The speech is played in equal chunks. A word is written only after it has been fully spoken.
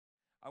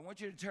I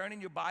want you to turn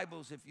in your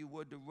Bibles, if you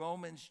would, to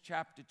Romans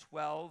chapter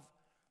 12.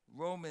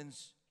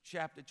 Romans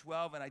chapter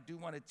 12, and I do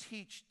want to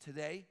teach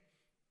today.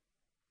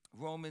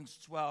 Romans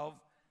 12,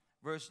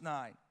 verse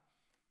 9.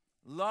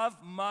 Love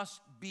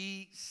must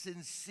be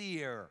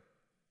sincere.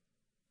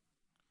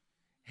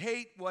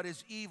 Hate what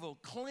is evil.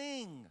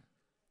 Cling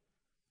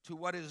to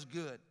what is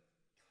good.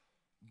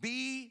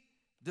 Be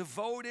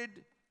devoted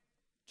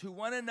to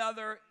one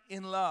another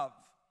in love.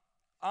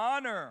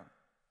 Honor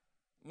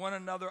one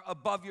another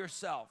above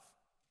yourself.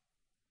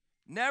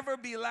 Never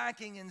be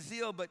lacking in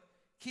zeal, but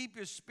keep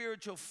your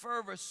spiritual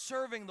fervor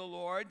serving the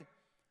Lord.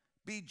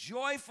 Be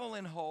joyful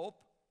in hope,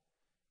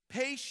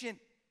 patient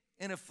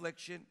in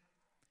affliction,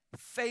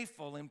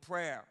 faithful in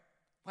prayer.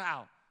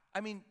 Wow. I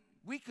mean,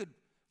 we could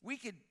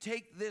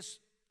take this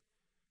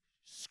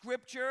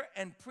scripture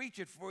and preach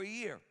it for a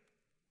year.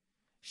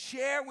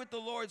 Share with the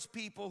Lord's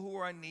people who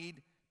are in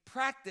need.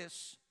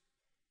 Practice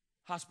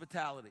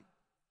hospitality.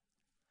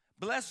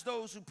 Bless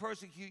those who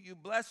persecute you.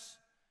 Bless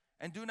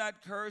and do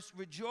not curse.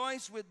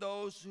 Rejoice with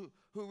those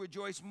who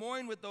rejoice.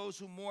 Mourn with those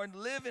who mourn.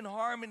 Live in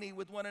harmony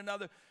with one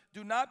another.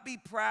 Do not be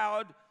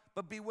proud,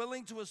 but be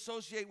willing to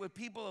associate with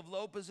people of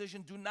low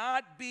position. Do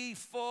not be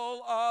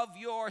full of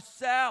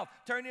yourself.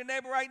 Turn to your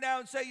neighbor right now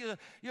and say,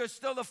 you're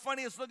still the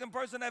funniest looking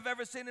person I've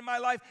ever seen in my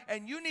life,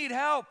 and you need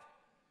help.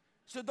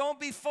 So don't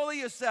be full of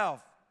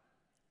yourself.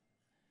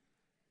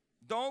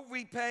 Don't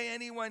repay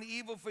anyone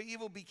evil for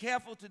evil. Be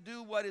careful to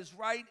do what is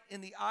right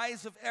in the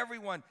eyes of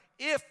everyone.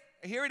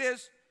 Here it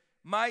is,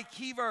 my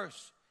key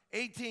verse,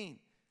 18.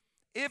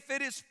 If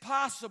it is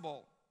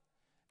possible,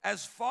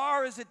 as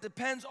far as it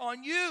depends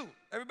on you,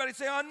 everybody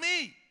say on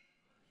me,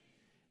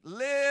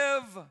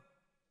 live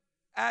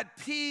at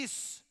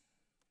peace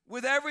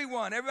with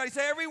everyone. Everybody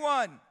say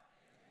everyone.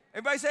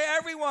 Everybody say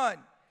everyone.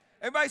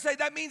 Everybody say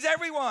that means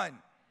everyone.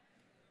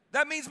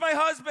 That means my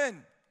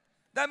husband.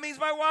 That means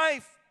my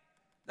wife.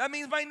 That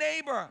means my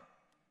neighbor.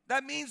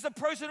 That means the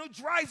person who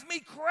drives me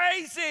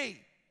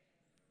crazy.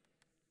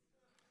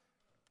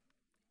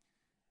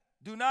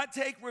 Do not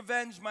take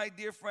revenge, my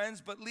dear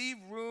friends, but leave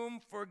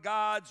room for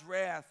God's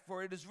wrath.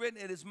 For it is written,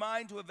 it is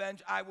mine to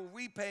avenge. I will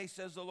repay,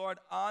 says the Lord.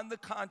 On the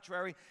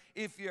contrary,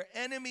 if your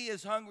enemy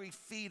is hungry,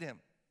 feed him.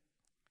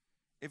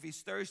 If he's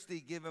thirsty,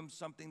 give him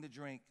something to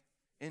drink.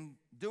 In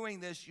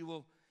doing this, you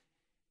will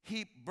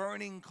heap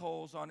burning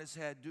coals on his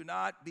head. Do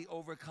not be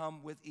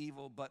overcome with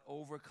evil, but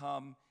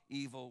overcome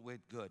evil with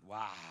good.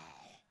 Wow.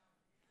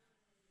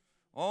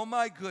 Oh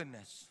my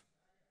goodness.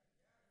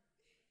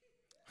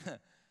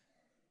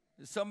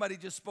 Somebody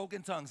just spoke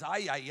in tongues.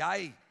 Ay, ay,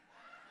 ay.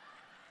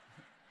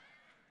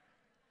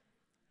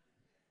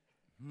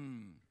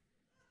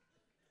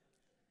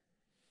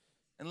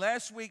 And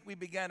last week we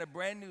began a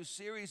brand new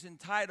series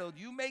entitled,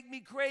 You Make Me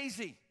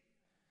Crazy.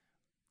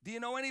 Do you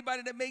know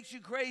anybody that makes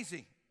you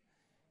crazy?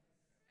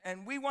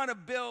 And we want to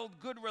build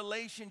good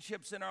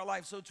relationships in our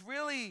life. So it's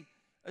really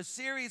a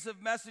series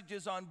of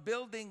messages on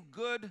building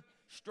good,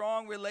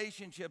 strong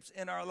relationships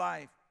in our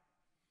life.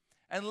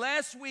 And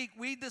last week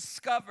we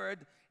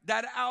discovered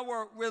that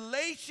our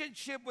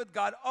relationship with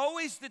God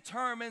always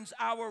determines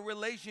our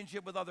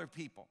relationship with other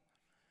people.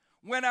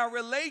 When our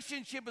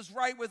relationship is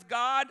right with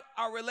God,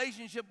 our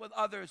relationship with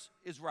others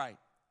is right.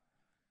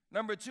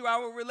 Number two,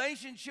 our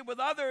relationship with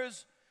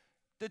others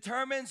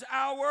determines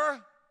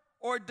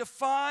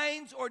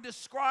defines or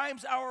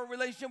describes our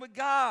relationship with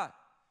God.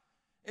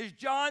 As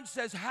John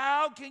says,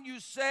 how can you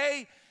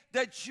say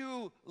that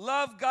you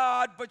love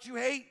God but you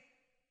hate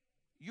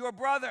your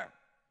brother?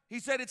 He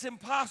said it's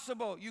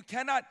impossible. You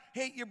cannot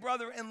hate your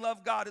brother and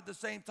love God at the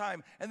same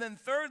time. And then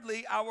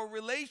thirdly, our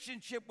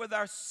relationship with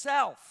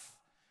ourself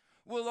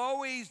will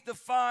always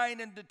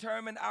define and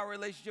determine our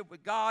relationship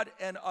with God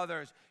and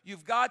others.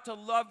 You've got to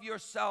love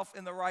yourself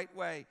in the right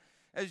way.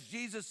 As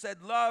Jesus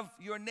said, love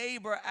your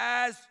neighbor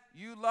as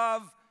you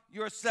love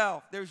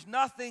yourself. There's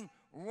nothing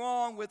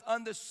wrong with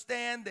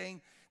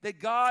understanding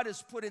that God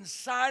has put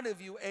inside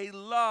of you a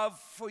love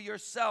for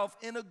yourself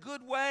in a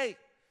good way.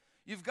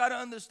 You've got to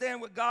understand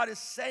what God is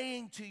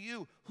saying to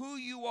you, who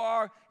you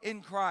are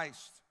in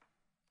Christ.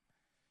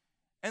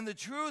 And the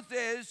truth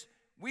is,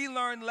 we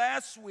learned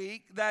last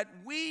week that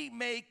we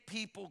make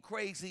people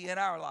crazy in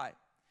our life.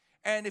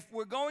 And if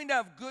we're going to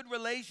have good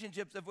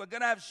relationships, if we're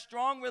going to have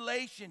strong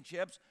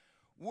relationships,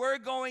 we're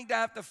going to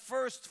have to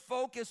first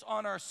focus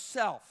on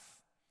ourselves.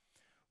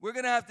 We're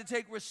going to have to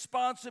take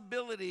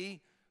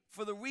responsibility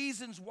for the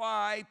reasons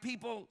why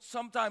people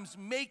sometimes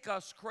make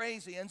us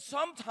crazy. And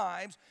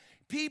sometimes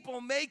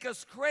people make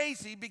us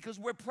crazy because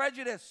we're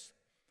prejudiced.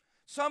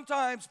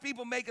 Sometimes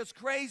people make us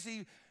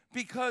crazy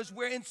because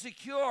we're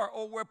insecure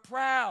or we're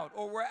proud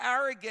or we're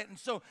arrogant. And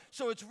so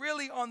it's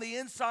really on the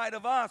inside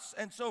of us.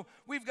 And so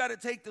we've got to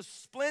take the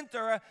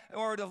splinter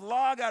or the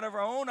log out of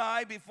our own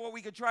eye before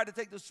we could try to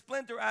take the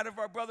splinter out of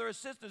our brother or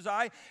sister's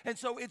eye. And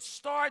so it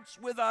starts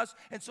with us.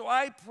 And so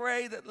I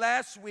pray that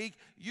last week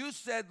you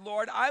said,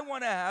 Lord, I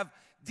want to have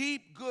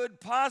deep,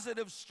 good,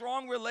 positive,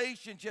 strong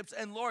relationships.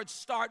 And Lord,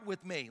 start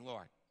with me,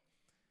 Lord.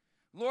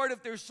 Lord,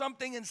 if there's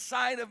something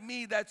inside of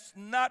me that's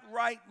not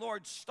right,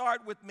 Lord,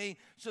 start with me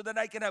so that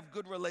I can have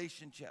good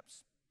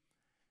relationships.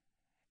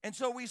 And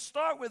so we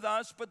start with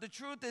us, but the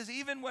truth is,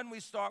 even when we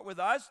start with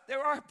us,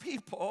 there are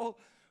people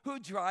who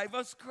drive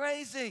us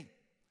crazy.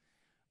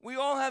 We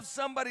all have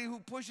somebody who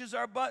pushes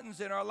our buttons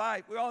in our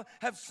life. We all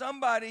have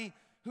somebody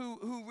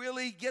who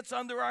really gets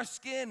under our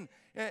skin.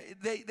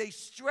 They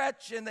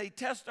stretch and they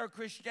test our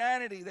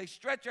Christianity. They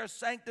stretch our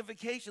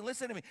sanctification.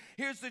 Listen to me.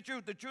 Here's the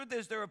truth. The truth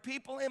is there are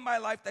people in my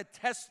life that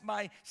test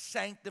my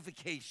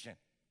sanctification.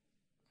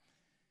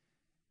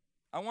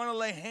 I want to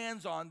lay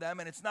hands on them,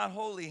 and it's not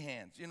holy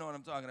hands. You know what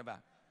I'm talking about.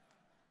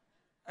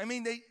 I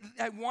mean,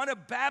 I want to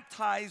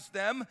baptize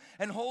them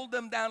and hold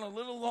them down a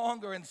little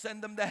longer and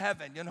send them to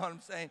heaven. You know what I'm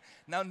saying?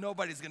 Now,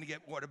 nobody's going to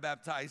get water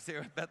baptized here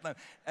at Bethlehem.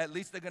 At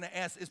least they're going to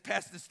ask, is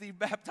Pastor Steve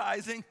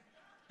baptizing?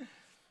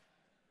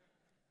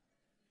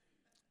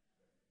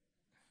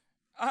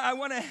 I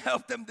want to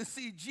help them to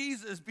see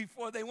Jesus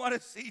before they want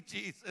to see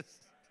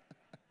Jesus.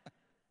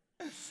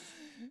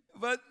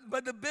 But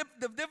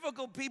the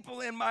difficult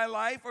people in my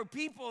life are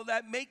people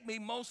that make me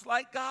most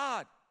like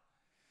God.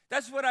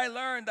 That's what I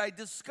learned. I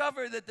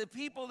discovered that the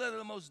people that are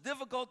the most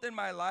difficult in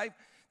my life,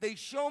 they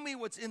show me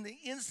what's in the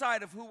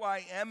inside of who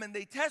I am, and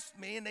they test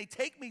me, and they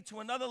take me to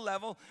another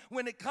level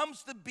when it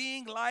comes to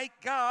being like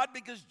God,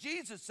 because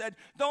Jesus said,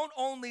 don't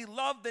only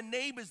love the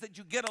neighbors that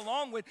you get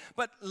along with,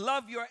 but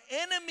love your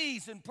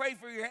enemies and pray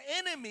for your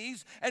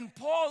enemies. And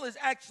Paul is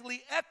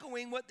actually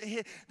echoing what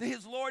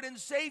his Lord and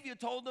Savior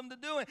told him to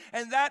do,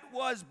 and that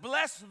was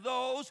bless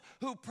those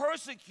who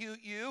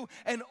persecute you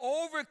and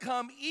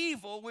overcome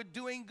evil with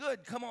doing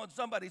good. Come on,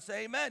 somebody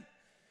say amen.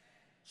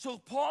 So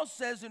Paul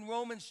says in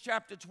Romans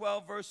chapter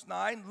 12, verse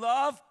 9,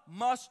 love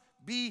must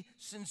be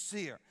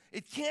sincere.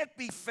 It can't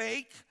be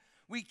fake.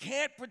 We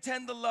can't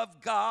pretend to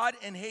love God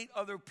and hate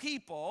other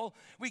people.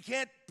 We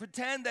can't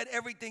pretend that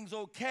everything's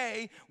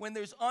okay when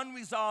there's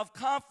unresolved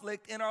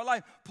conflict in our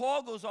life.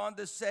 Paul goes on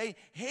to say,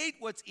 hate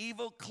what's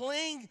evil,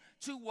 cling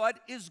to what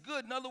is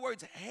good. In other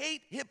words,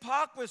 hate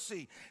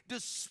hypocrisy,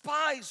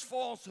 despise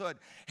falsehood,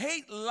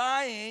 hate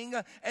lying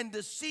and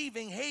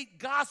deceiving, hate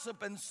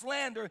gossip and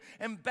slander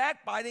and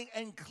backbiting,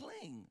 and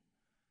cling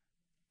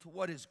to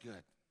what is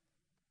good.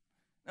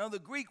 Now, the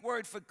Greek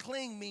word for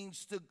cling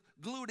means to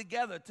glue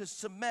together, to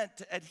cement,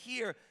 to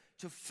adhere,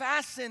 to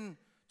fasten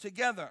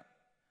together.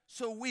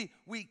 So we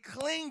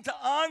cling to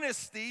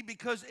honesty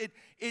because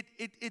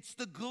it's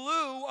the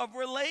glue of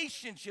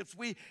relationships.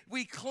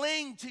 We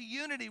cling to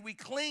unity. We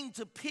cling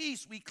to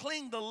peace. We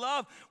cling to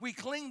love. We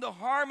cling to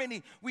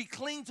harmony. We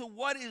cling to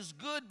what is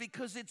good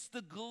because it's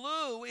the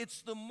glue.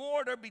 It's the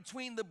mortar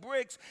between the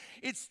bricks.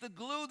 It's the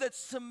glue that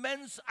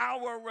cements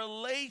our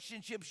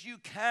relationships. You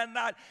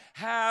cannot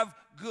have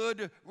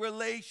good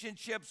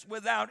relationships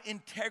without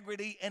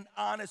integrity and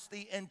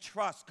honesty and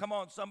trust. Come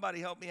on, somebody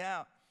help me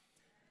out.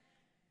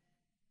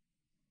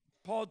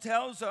 Paul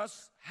tells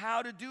us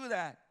how to do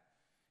that.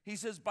 He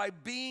says, by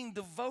being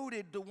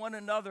devoted to one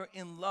another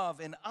in love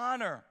and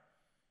honor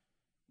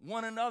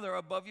one another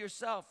above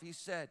yourself. He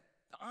said,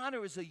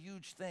 honor is a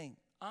huge thing.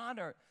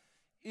 Honor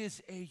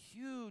is a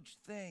huge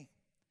thing.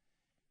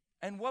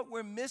 And what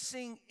we're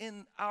missing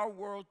in our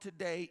world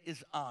today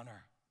is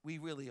honor. We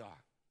really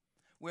are.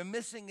 We're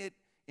missing it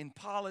in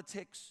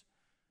politics.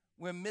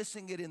 We're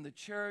missing it in the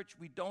church.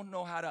 We don't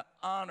know how to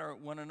honor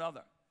one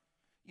another.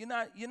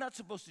 You're not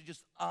supposed to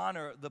just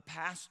honor the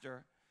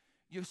pastor.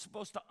 You're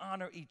supposed to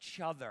honor each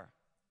other.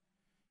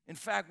 In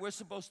fact, we're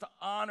supposed to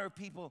honor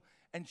people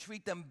and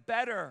treat them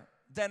better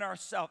than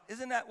ourselves.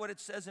 Isn't that what it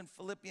says in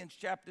Philippians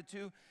chapter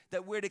 2?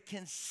 That we're to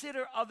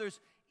consider others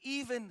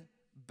even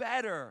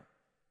better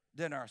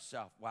than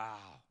ourselves. Wow.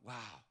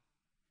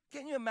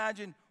 Can you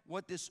imagine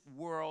what this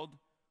world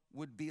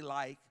would be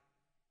like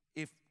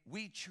if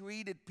we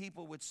treated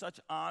people with such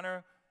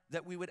honor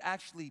that we would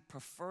actually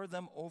prefer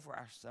them over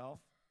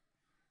ourselves?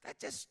 That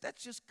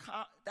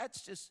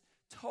just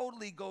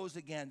totally goes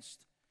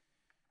against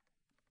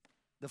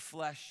the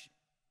flesh.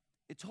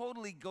 It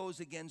totally goes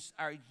against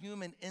our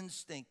human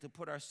instinct to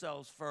put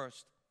ourselves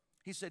first.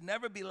 He said,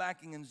 never be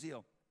lacking in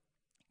zeal.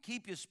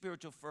 Keep your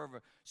spiritual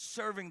fervor,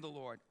 serving the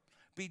Lord.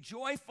 Be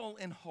joyful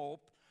in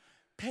hope,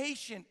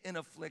 patient in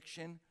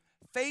affliction,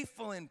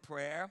 faithful in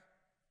prayer.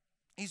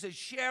 He says,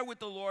 share with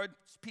the Lord's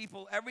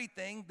people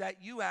everything that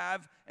you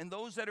have, and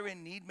those that are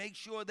in need, make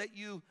sure that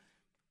you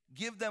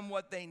give them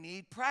what they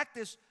need.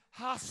 Practice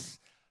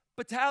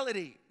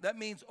hospitality. That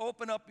means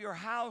open up your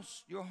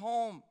house, your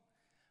home.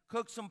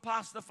 Cook some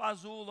pasta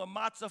fazool or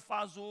matzah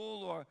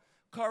fazool or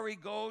curry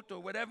goat or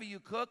whatever you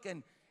cook,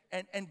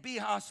 and be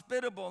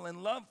hospitable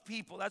and love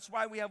people. That's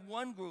why we have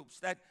one groups.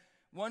 That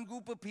one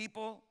group of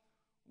people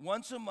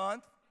once a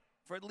month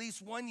for at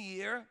least 1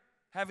 year,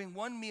 having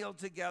one meal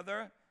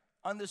together,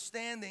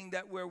 understanding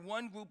that we're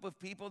one group of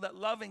people that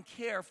love and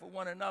care for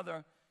one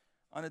another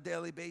on a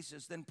daily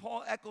basis. Then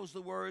Paul echoes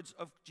the words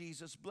of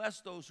Jesus. Bless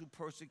those who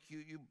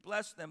persecute you.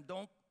 Bless them.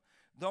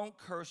 Don't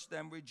curse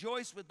them.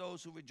 Rejoice with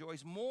those who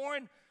rejoice.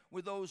 Mourn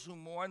with those who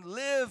mourn.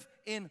 Live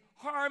in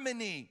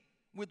harmony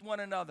with one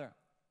another.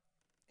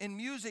 In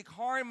music,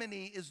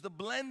 harmony is the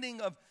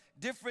blending of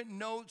different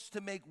notes to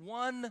make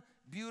one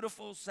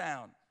beautiful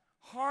sound.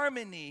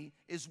 Harmony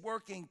is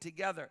working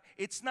together.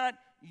 It's not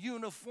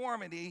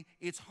uniformity,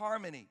 it's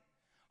harmony.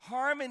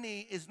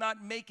 Harmony is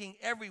not making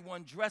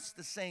everyone dress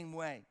the same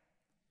way.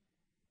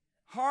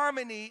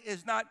 Harmony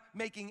is not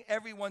making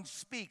everyone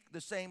speak the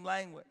same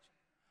language.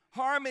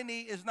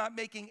 Harmony is not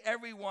making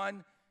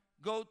everyone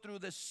go through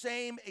the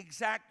same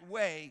exact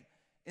way,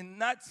 and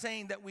not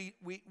saying that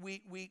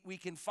we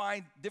can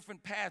find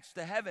different paths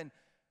to heaven,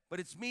 but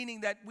it's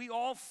meaning that we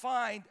all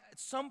find, at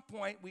some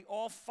point, we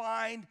all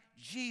find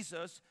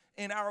Jesus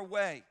in our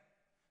way.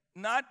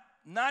 Not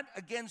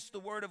against the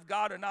Word of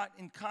God or not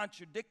in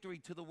contradictory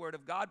to the Word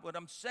of God. What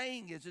I'm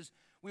saying is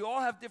we all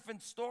have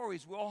different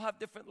stories. We all have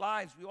different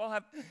lives. We all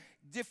have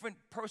different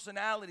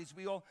personalities.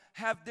 We all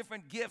have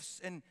different gifts.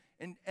 And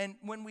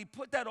when we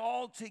put that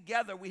all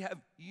together, we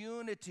have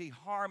unity,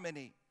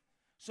 harmony.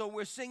 So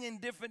we're singing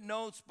different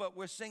notes, but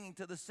we're singing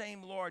to the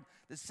same Lord,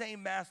 the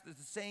same Master,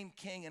 the same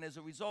King. And as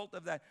a result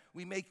of that,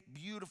 we make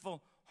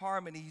beautiful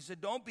harmony. He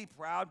said, don't be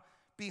proud,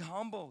 be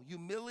humble.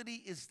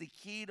 Humility is the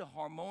key to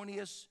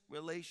harmonious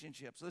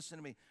relationships. Listen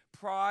to me.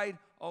 Pride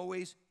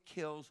always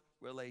kills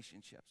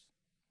relationships.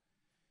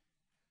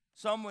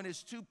 Someone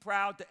is too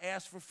proud to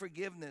ask for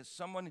forgiveness.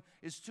 Someone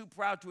is too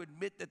proud to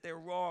admit that they're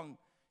wrong.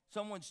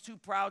 Someone's too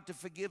proud to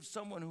forgive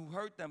someone who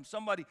hurt them.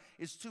 Somebody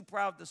is too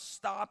proud to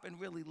stop and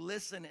really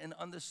listen and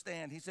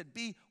understand. He said,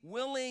 be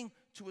willing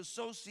to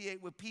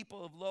associate with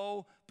people of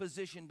low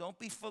position. Don't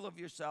be full of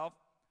yourself.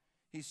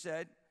 He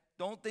said,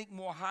 don't think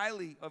more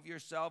highly of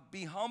yourself.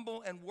 Be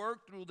humble and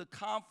work through the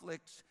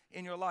conflicts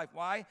in your life.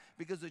 Why?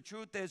 Because the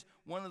truth is,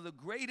 one of the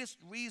greatest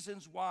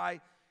reasons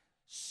why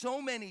so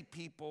many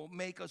people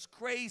make us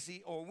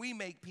crazy, or we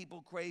make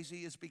people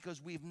crazy, is because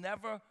we've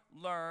never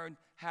learned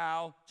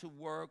how to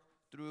work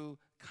through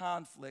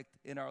conflict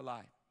in our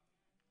life.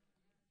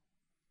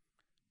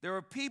 There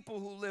are people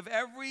who live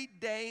every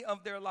day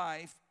of their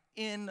life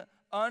in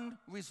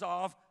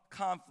unresolved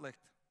conflict.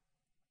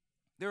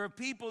 There are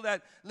people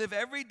that live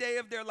every day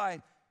of their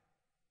life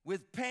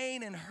with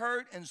pain and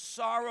hurt and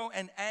sorrow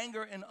and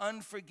anger and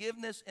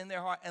unforgiveness in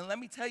their heart. And let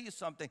me tell you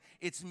something,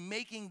 it's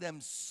making them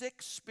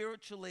sick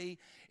spiritually,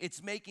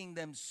 it's making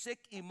them sick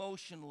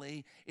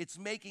emotionally, it's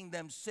making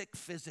them sick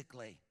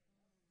physically.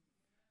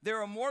 There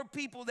are more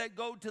people that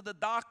go to the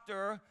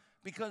doctor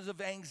because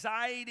of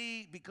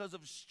anxiety, because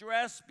of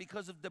stress,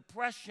 because of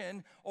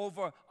depression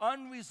over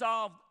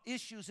unresolved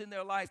issues in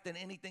their life than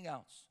anything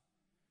else.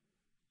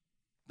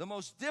 The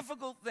most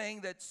difficult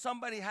thing that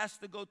somebody has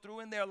to go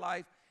through in their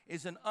life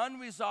is an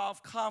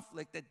unresolved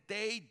conflict that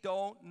they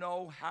don't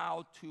know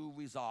how to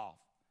resolve.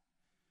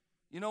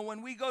 You know,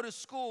 when we go to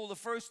school, the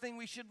first thing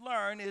we should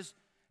learn is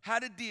how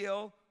to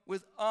deal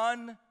with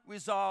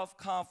unresolved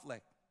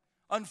conflict.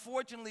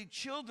 Unfortunately,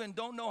 children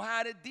don't know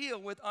how to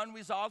deal with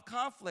unresolved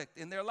conflict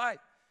in their life.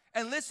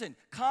 And listen,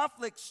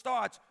 conflict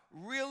starts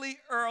really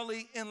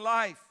early in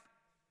life.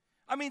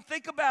 I mean,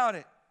 think about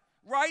it.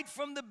 Right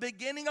from the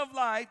beginning of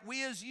life,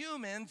 we as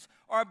humans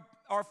are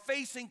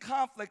facing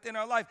conflict in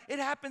our life. It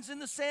happens in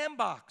the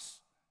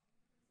sandbox.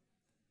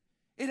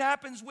 It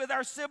happens with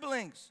our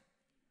siblings.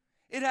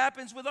 It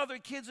happens with other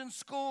kids in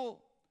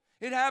school.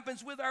 It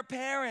happens with our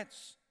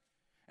parents.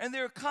 And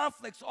there are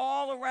conflicts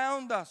all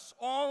around us,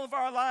 all of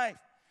our life.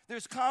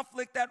 There's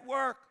conflict at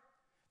work.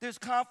 There's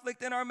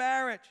conflict in our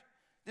marriage.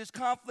 There's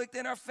conflict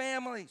in our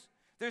families.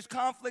 There's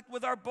conflict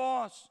with our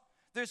boss.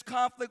 There's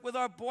conflict with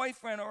our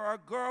boyfriend or our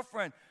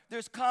girlfriend.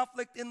 There's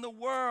conflict in the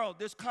world.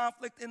 There's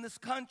conflict in this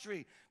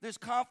country. There's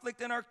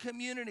conflict in our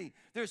community.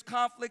 There's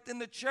conflict in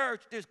the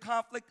church. There's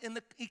conflict in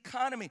the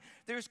economy.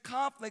 There's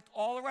conflict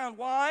all around.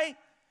 Why?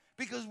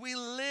 Because we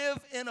live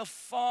in a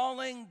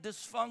falling,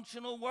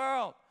 dysfunctional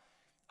world.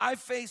 I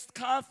faced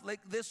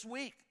conflict this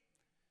week,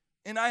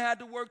 and I had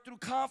to work through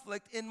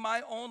conflict in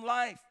my own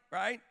life,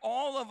 right?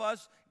 All of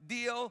us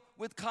deal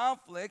with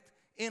conflict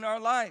in our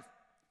life.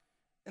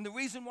 And the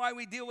reason why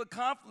we deal with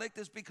conflict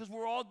is because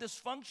we're all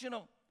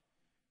dysfunctional.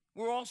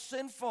 We're all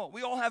sinful.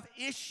 We all have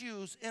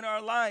issues in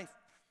our life.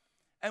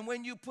 And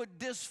when you put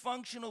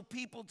dysfunctional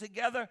people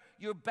together,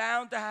 you're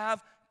bound to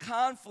have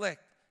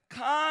conflict.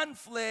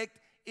 Conflict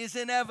is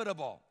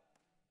inevitable.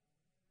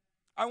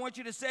 I want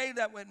you to say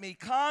that with me.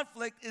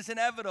 Conflict is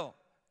inevitable.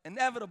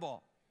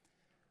 Inevitable.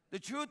 The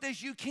truth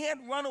is, you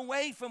can't run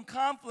away from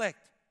conflict.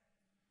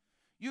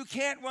 You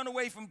can't run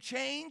away from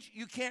change.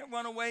 You can't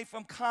run away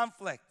from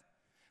conflict.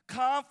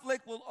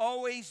 Conflict will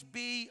always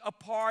be a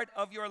part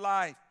of your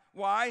life.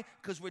 Why?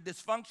 Because we're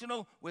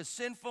dysfunctional, we're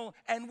sinful,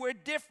 and we're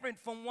different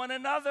from one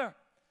another.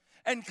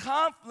 And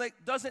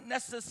conflict doesn't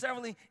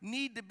necessarily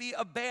need to be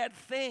a bad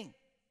thing.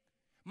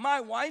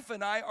 My wife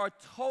and I are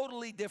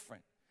totally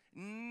different.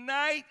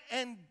 Night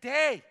and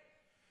day.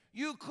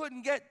 You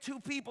couldn't get two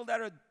people that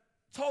are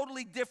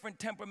totally different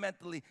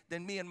temperamentally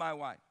than me and my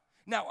wife.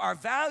 Now, our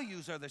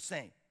values are the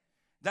same.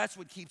 That's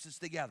what keeps us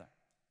together.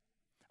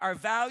 Our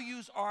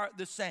values are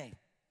the same.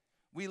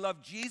 We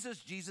love Jesus.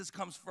 Jesus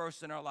comes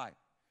first in our life.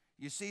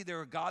 You see, there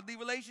are godly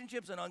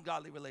relationships and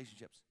ungodly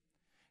relationships.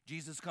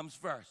 Jesus comes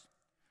first.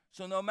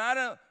 So no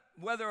matter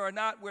whether or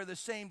not we're the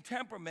same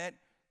temperament,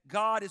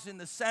 God is in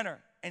the center,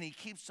 and he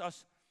keeps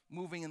us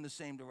moving in the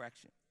same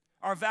direction.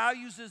 Our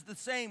values is the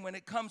same when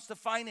it comes to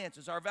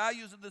finances. Our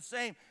values are the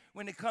same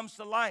when it comes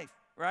to life,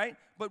 right?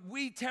 But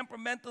we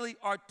temperamentally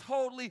are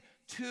totally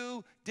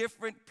two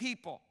different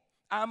people.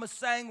 I'm a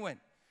sanguine.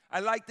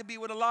 I like to be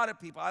with a lot of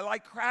people. I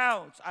like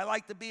crowds. I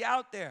like to be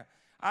out there.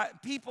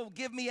 People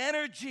give me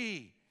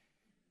energy.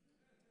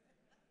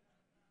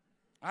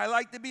 I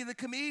like to be the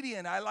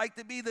comedian. I like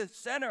to be the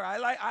center.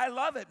 I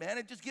love it, man.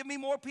 It just gives me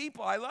more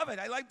people. I love it.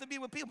 I like to be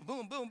with people.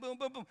 Boom, boom, boom,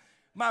 boom, boom.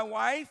 My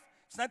wife,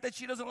 it's not that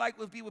she doesn't like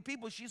to be with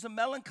people. She's a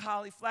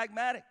melancholy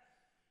phlegmatic.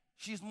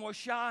 She's more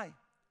shy.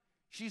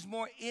 She's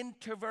more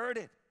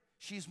introverted.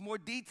 She's more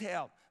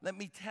detailed. Let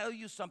me tell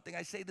you something.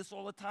 I say this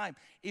all the time.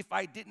 If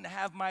I didn't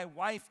have my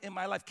wife in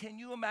my life, can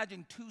you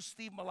imagine two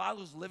Steve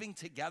Malalos living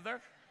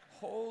together?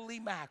 Holy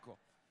mackerel.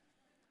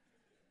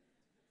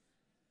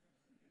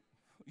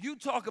 You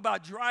talk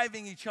about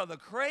driving each other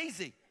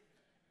crazy.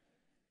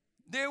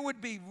 There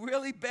would be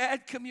really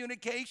bad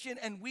communication,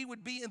 and we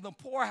would be in the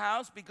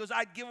poorhouse because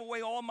I'd give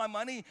away all my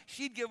money.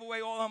 She'd give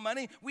away all her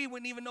money. We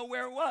wouldn't even know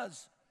where it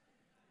was.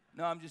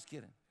 No, I'm just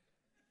kidding.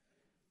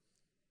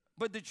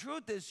 But the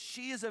truth is,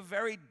 she is a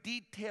very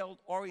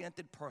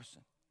detail-oriented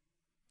person.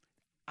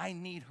 I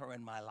need her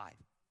in my life.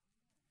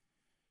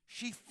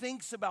 She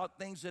thinks about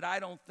things that I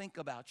don't think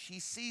about. She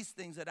sees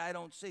things that I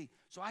don't see.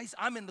 So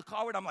I'm in the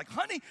car with her. I'm like,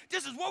 honey,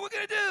 this is what we're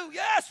going to do.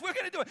 Yes, we're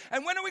going to do it.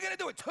 And when are we going to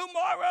do it?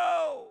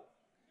 Tomorrow.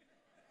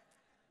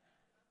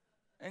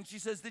 And she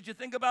says, did you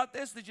think about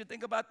this? Did you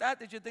think about that?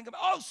 Did you think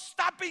about, oh,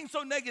 stop being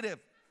so negative.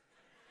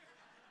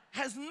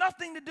 Has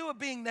nothing to do with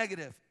being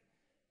negative.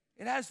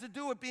 It has to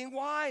do with being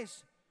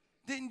wise.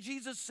 Didn't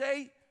Jesus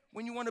say,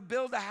 when you want to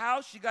build a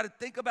house, you got to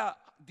think about,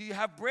 do you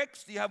have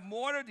bricks? Do you have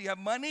mortar? Do you have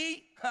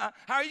money? How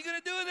are you going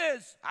to do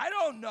this? I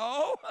don't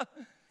know.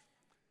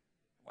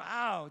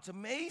 Wow, it's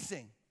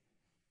amazing.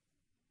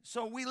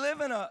 So we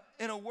live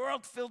in a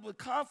world filled with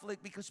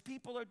conflict because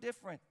people are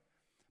different.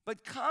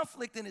 But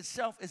conflict in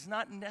itself is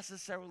not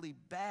necessarily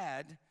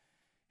bad.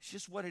 It's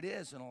just what it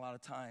is in a lot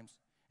of times.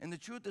 And the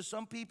truth is,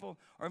 some people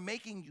are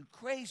making you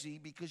crazy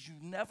because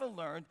you've never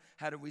learned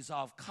how to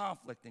resolve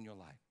conflict in your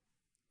life.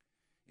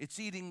 It's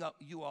eating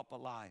you up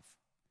alive.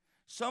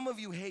 Some of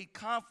you hate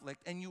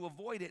conflict and you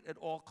avoid it at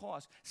all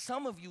costs.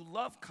 Some of you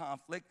love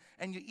conflict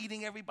and you're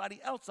eating everybody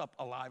else up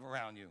alive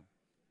around you.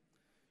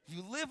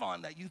 You live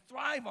on that. You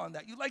thrive on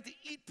that. You like to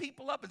eat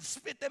people up and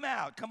spit them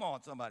out. Come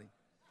on, somebody.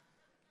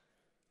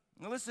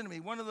 Now listen to me.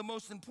 One of the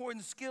most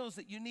important skills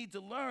that you need to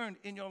learn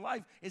in your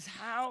life is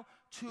how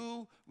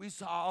to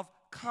resolve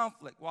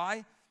conflict.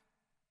 Why?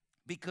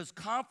 Because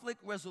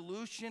conflict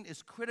resolution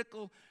is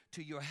critical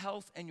to your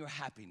health and your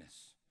happiness.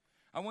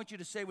 I want you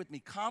to say with me,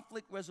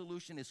 conflict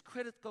resolution is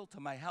critical to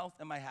my health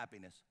and my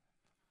happiness.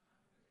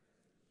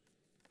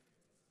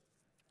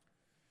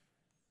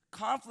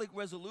 Conflict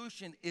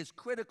resolution is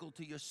critical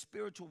to your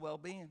spiritual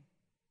well-being.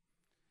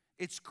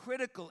 It's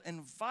critical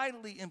and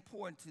vitally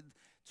important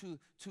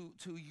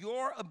to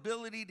your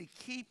ability to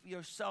keep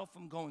yourself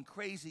from going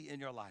crazy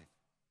in your life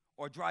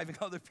or driving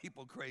other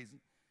people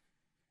crazy.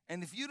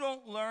 And if you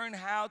don't learn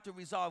how to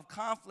resolve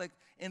conflict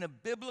in a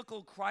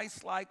biblical,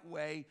 Christ-like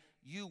way,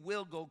 you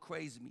will go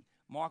crazy.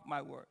 Mark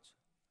my words.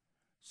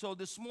 So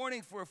this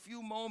morning, for a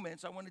few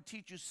moments, I want to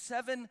teach you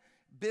 7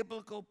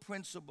 biblical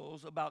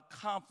principles about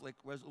conflict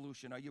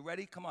resolution. Are you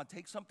ready? Come on,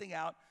 take something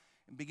out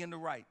and begin to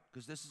write,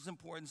 because this is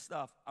important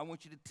stuff. I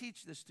want you to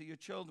teach this to your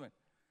children.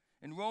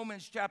 In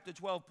Romans chapter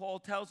 12, Paul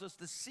tells us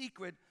the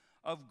secret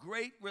of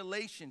great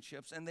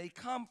relationships, and they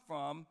come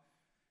from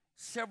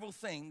several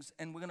things,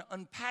 and we're going to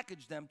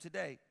unpackage them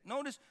today.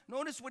 Notice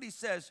what he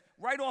says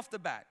right off the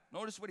bat.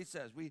 Notice what he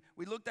says. We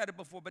looked at it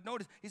before, but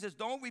notice, he says,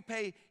 don't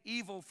repay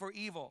evil for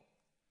evil.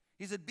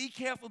 He said, be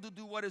careful to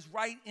do what is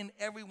right in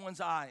everyone's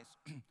eyes.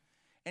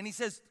 And he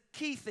says,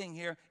 key thing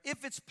here,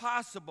 if it's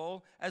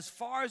possible, as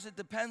far as it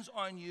depends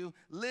on you,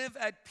 live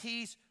at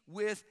peace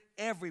with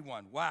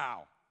everyone.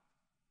 Wow.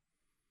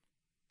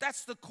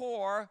 That's the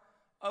core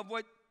of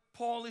what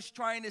Paul is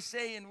trying to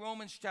say in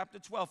Romans chapter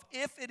 12.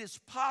 If it is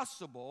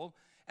possible,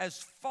 as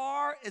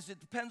far as it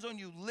depends on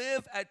you,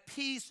 live at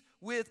peace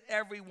with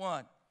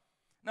everyone.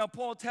 Now,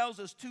 Paul tells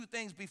us 2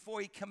 things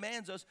before he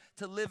commands us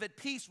to live at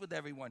peace with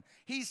everyone.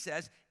 He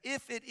says,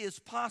 if it is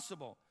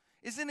possible.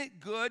 Isn't it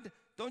good?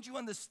 Don't you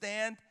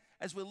understand?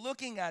 As we're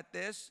looking at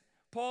this,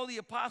 Paul the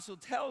Apostle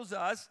tells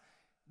us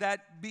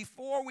that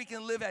before we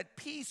can live at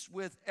peace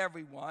with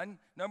everyone,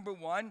 number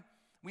 1,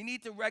 we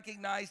need to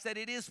recognize that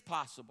it is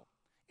possible.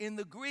 In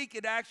the Greek,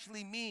 it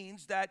actually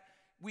means that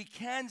we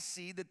can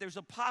see that there's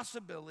a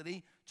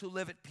possibility to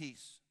live at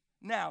peace.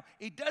 Now,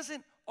 it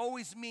doesn't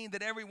always mean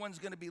that everyone's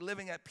going to be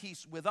living at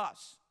peace with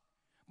us,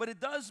 but it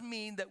does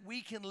mean that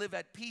we can live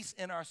at peace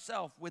in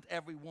ourselves with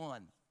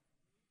everyone.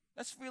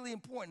 That's really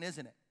important,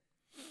 isn't it?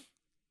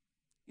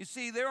 You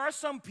see, there are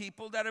some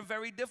people that are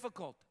very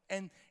difficult,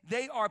 and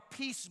they are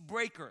peace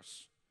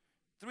breakers.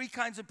 3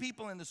 kinds of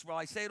people in this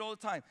world. I say it all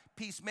the time.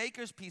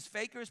 Peacemakers, peace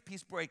fakers,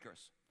 peace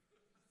breakers.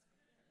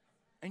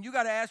 And you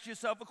got to ask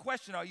yourself a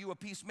question. Are you a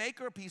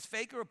peacemaker, a peace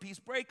faker, a peace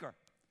breaker?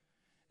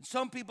 And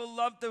some people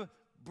love to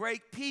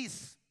break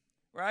peace,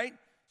 right?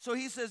 So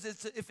he says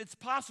if it's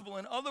possible.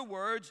 In other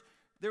words,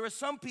 there are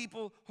some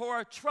people who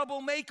are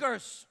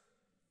troublemakers.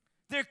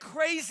 They're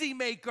crazy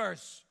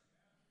makers.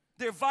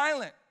 They're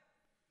violent.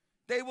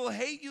 They will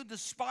hate you,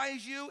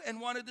 despise you,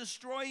 and want to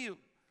destroy you.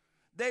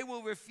 They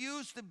will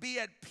refuse to be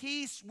at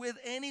peace with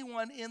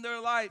anyone in their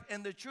life.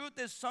 And the truth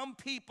is, some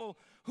people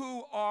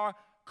who are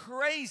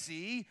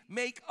crazy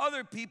make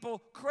other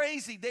people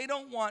crazy. They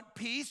don't want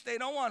peace. They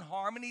don't want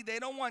harmony. They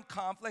don't want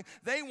conflict.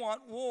 They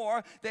want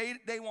war.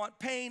 They want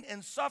pain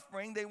and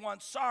suffering. They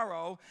want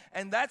sorrow.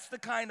 And that's the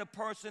kind of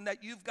person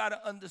that you've got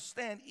to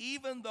understand.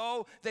 Even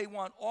though they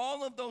want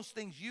all of those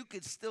things, you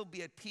could still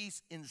be at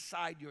peace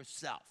inside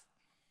yourself.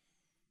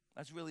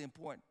 That's really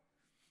important.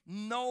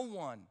 No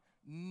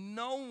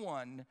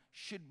one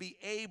should be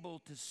able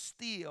to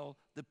steal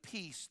the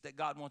peace that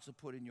God wants to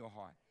put in your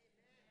heart.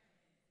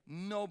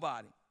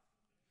 Nobody.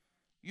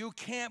 You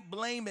can't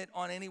blame it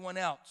on anyone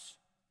else.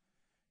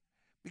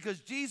 Because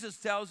Jesus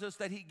tells us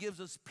that he gives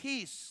us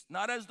peace,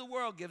 not as the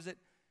world gives it,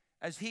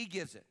 as he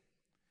gives it.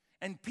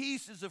 And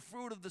peace is a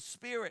fruit of the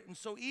Spirit. And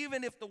so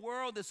even if the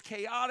world is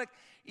chaotic,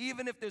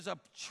 even if there's a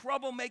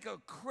troublemaker,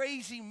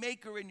 crazy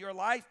maker in your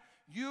life,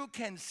 you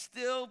can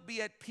still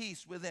be at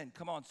peace within.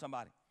 Come on,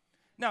 somebody.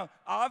 Now,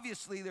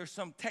 obviously, there's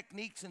some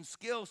techniques and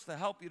skills to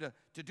help you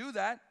to do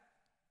that.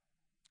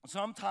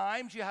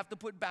 Sometimes you have to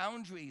put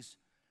boundaries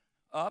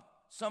up.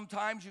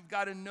 Sometimes you've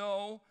got to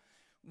know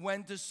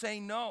when to say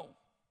no.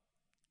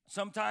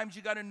 Sometimes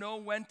you got to know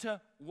when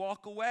to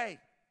walk away.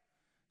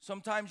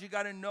 Sometimes you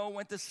got to know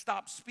when to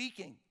stop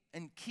speaking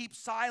and keep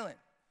silent.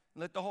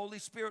 Let the Holy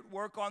Spirit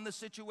work on the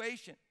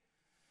situation.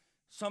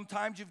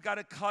 Sometimes you've got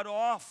to cut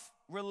off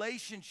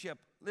relationship.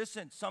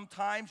 Listen,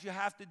 sometimes you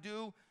have to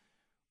do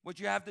what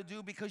you have to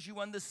do because you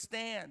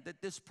understand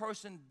that this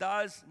person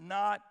does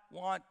not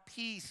want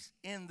peace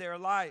in their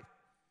life.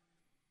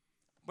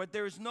 But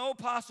there is no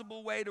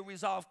possible way to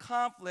resolve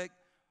conflict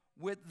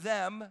with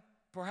them,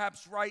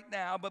 perhaps right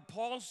now. But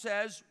Paul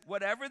says,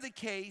 whatever the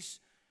case,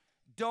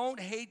 don't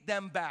hate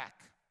them back.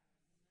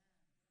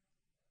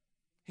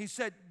 He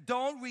said,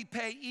 don't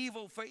repay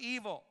evil for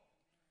evil.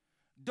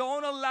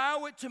 Don't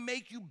allow it to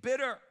make you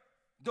bitter.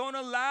 Don't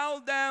allow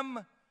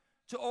them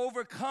to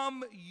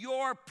overcome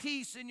your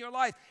peace in your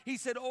life. He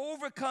said,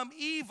 overcome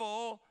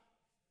evil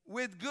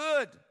with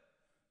good.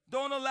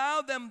 Don't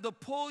allow them to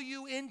pull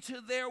you into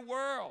their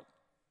world.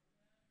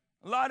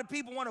 A lot of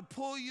people want to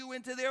pull you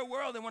into their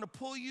world. They want to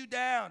pull you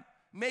down,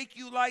 make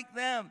you like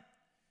them.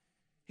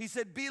 He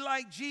said, be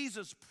like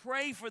Jesus.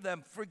 Pray for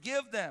them.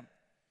 Forgive them.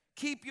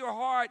 Keep your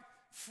heart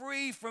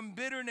free from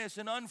bitterness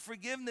and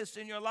unforgiveness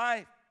in your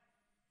life.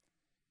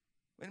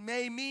 It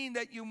may mean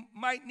that you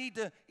might need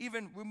to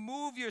even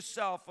remove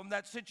yourself from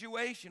that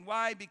situation.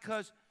 Why?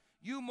 Because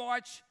you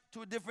march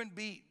to a different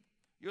beat.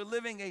 You're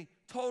living a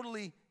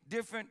totally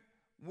different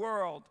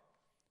world.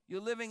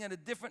 You're living in a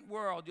different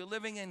world. You're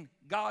living in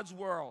God's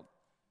world.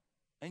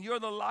 And you're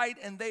the light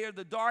and they are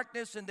the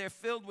darkness, and they're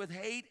filled with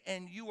hate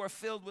and you are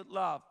filled with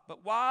love.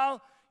 But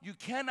while you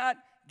cannot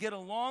get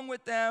along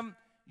with them,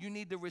 you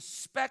need to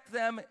respect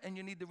them and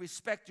you need to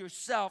respect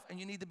yourself, and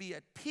you need to be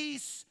at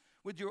peace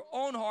with your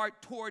own heart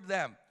toward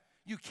them.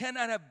 You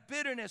cannot have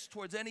bitterness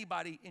towards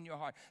anybody in your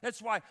heart.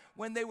 That's why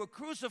when they were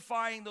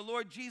crucifying the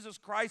Lord Jesus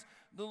Christ,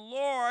 the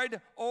Lord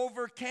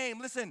overcame.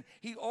 Listen,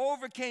 he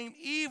overcame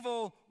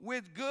evil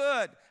with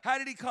good. How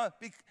did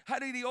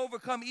he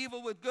overcome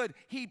evil with good?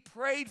 He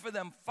prayed for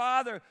them.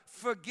 Father,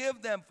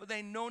 forgive them, for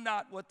they know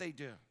not what they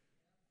do.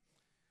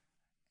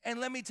 And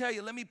let me tell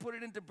you, let me put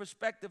it into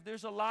perspective.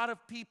 There's a lot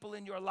of people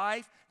in your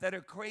life that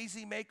are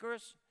crazy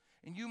makers,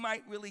 and you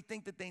might really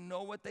think that they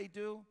know what they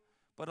do.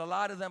 But a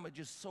lot of them are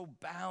just so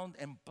bound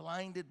and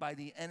blinded by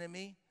the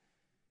enemy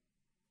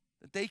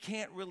that they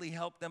can't really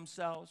help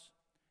themselves.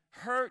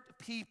 Hurt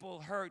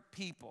people hurt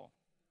people.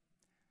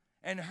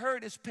 And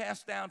hurt is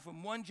passed down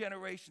from one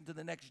generation to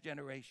the next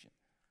generation.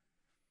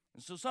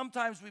 And so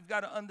sometimes we've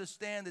got to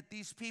understand that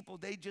these people,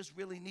 they just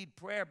really need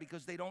prayer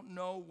because they don't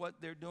know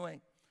what they're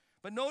doing.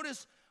 But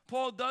notice,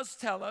 Paul does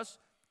tell us,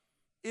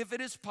 if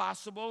it is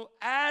possible,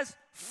 as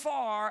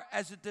far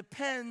as it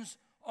depends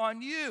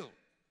on you,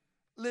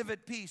 live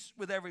at peace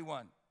with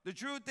everyone. The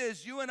truth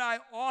is, you and I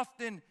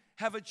often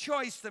have a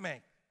choice to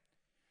make.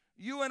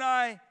 You and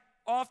I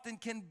often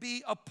can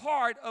be a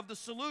part of the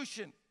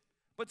solution.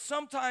 But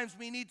sometimes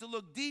we need to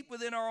look deep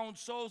within our own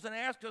souls and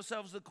ask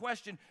ourselves the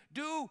question,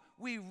 do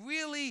we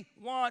really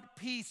want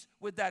peace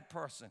with that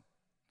person?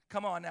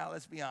 Come on now,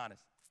 let's be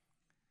honest.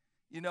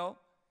 You know,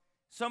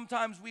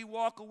 sometimes we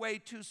walk away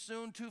too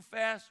soon, too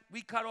fast.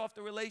 We cut off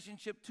the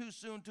relationship too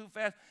soon, too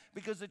fast,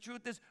 because the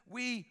truth is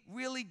we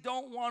really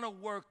don't want to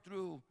work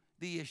through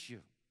the issue.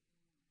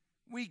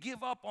 We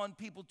give up on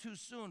people too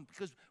soon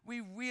because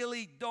we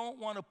really don't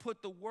want to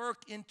put the work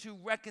into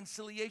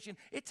reconciliation.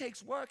 It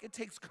takes work. It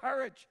takes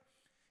courage.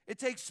 It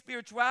takes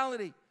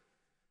spirituality.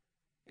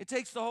 It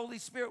takes the Holy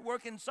Spirit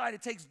working inside.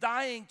 It takes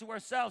dying to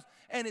ourselves.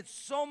 And it's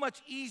so much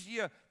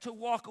easier to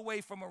walk away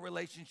from a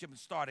relationship and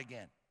start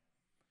again.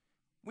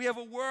 We have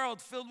a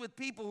world filled with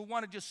people who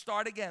want to just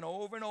start again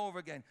over and over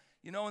again.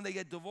 You know, and they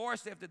get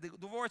divorced after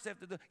divorce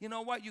after you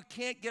know what? You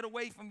can't get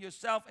away from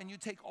yourself, and you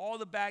take all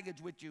the baggage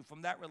with you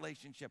from that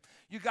relationship.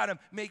 You got to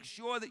make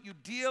sure that you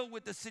deal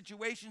with the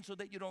situation so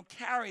that you don't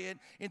carry it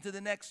into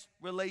the next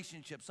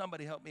relationship.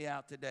 Somebody help me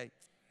out today.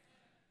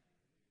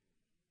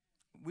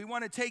 We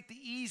want to take the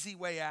easy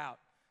way out.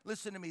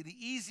 Listen to me. The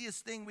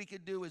easiest thing we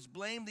could do is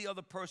blame the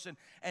other person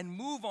and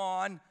move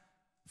on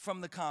from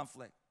the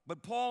conflict.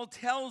 But Paul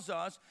tells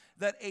us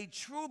that a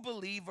true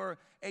believer,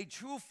 a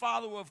true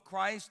follower of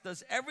Christ,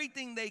 does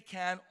everything they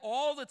can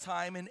all the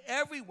time in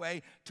every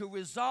way to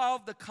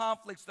resolve the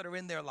conflicts that are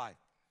in their life.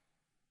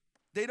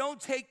 They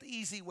don't take the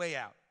easy way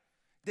out.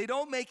 They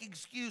don't make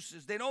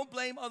excuses. They don't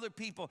blame other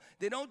people.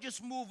 They don't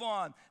just move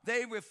on.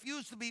 They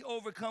refuse to be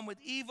overcome with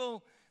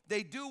evil.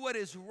 They do what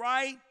is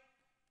right.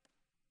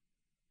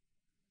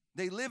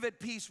 They live at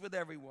peace with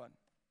everyone.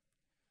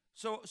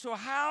 So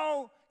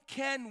how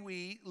can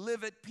we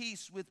live at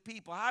peace with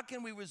people? How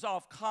can we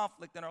resolve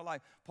conflict in our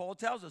life? Paul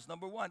tells us,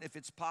 number one, if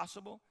it's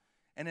possible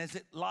and as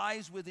it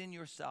lies within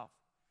yourself.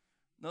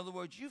 In other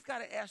words, you've got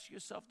to ask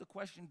yourself the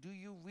question, do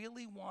you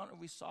really want to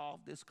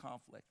resolve this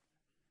conflict?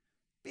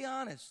 Be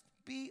honest.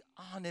 Be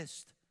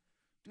honest.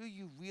 Do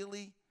you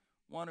really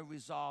want to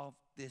resolve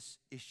this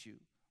issue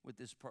with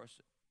this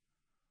person?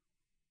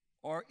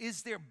 Or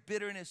is there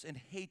bitterness and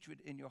hatred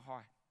in your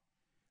heart?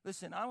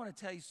 Listen, I want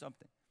to tell you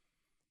something.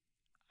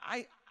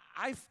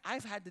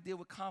 I've had to deal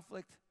with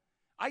conflict.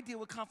 I deal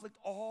with conflict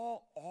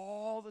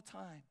all the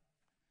time.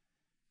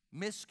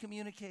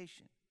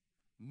 Miscommunication,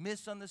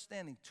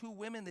 misunderstanding. Two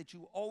women that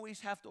you always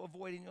have to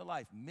avoid in your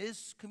life.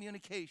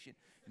 Miscommunication,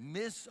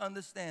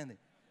 misunderstanding.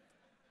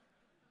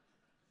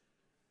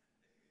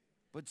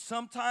 But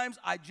sometimes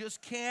I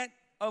just can't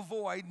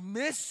avoid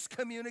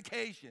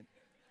miscommunication.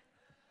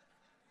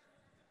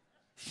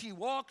 She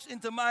walks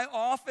into my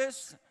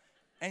office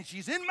and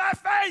she's in my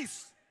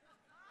face.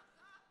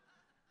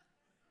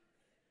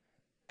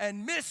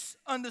 And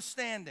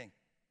misunderstanding.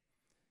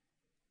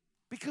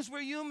 Because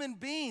we're human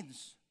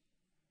beings.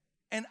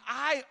 And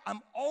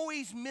I'm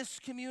always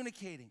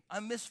miscommunicating.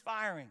 I'm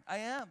misfiring. I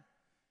am.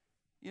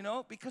 You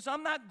know, because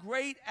I'm not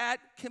great at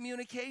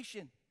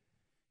communication.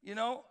 You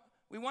know,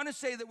 we want to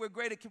say that we're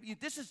great at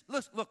communication.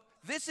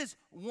 This is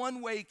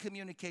one-way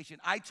communication.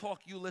 I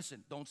talk, you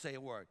listen. Don't say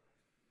a word.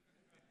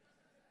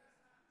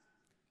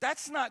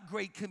 That's not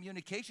great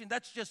communication.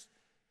 That's just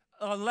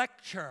a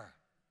lecture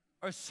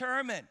or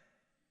sermon.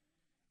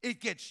 It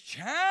gets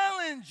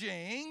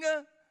challenging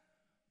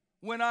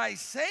when I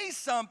say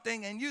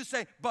something and you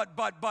say, but,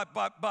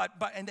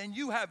 and then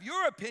you have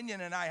your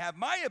opinion and I have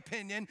my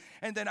opinion,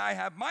 and then I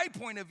have my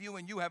point of view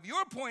and you have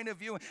your point of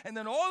view, and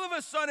then all of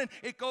a sudden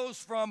it goes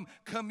from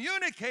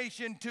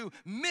communication to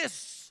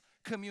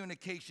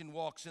miscommunication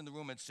walks in the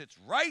room and sits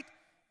right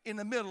in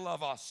the middle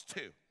of us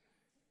two.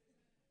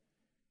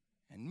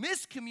 And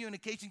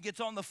miscommunication gets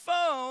on the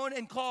phone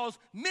and calls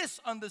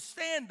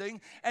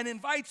misunderstanding and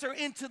invites her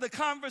into the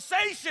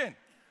conversation.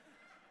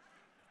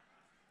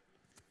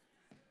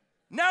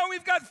 Now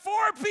we've got 4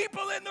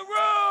 people in the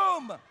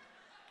room.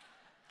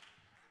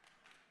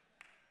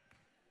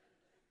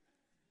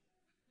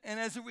 And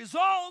as a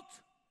result,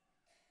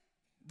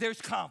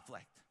 there's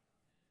conflict.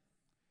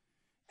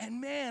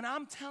 And man,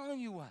 I'm telling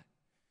you what,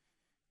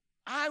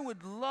 I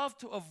would love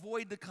to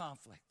avoid the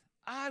conflict.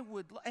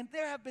 And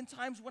there have been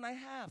times when I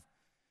have.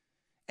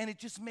 And it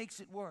just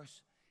makes it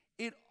worse.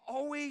 It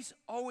always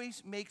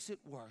makes it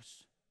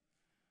worse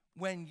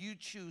when you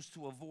choose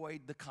to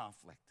avoid the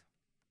conflict.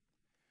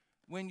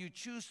 When you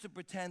choose to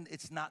pretend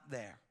it's not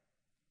there.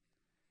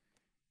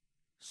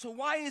 So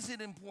why is it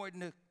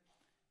important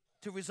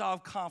to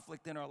resolve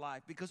conflict in our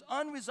life? Because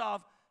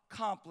unresolved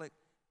conflict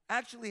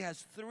actually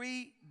has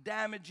 3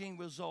 damaging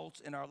results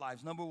in our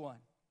lives. Number 1,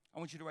 I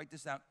want you to write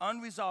this down.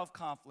 Unresolved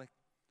conflict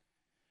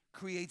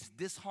creates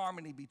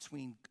disharmony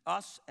between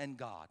us and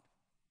God.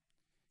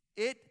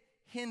 It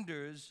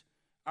hinders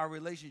our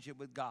relationship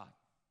with God.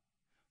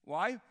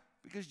 Why?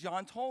 Because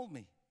John told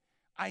me,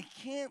 I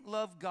can't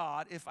love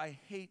God if I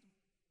hate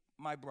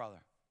my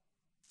brother.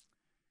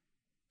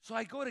 So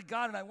I go to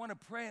God and I want to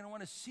pray and I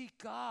want to seek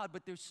God,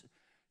 but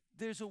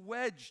there's a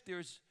wedge,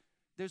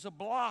 there's a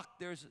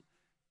block,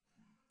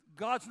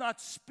 God's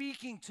not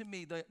speaking to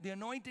me. The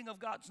anointing of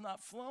God's not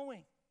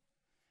flowing.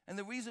 And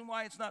the reason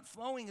why it's not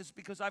flowing is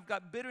because I've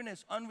got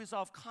bitterness,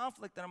 unresolved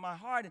conflict in my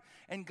heart.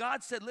 And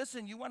God said,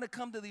 listen, you want to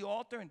come to the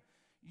altar and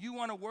you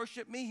want to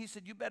worship me? He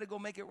said, you better go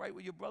make it right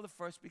with your brother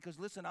first, because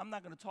listen, I'm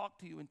not going to talk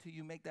to you until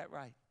you make that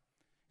right.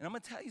 And I'm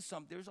going to tell you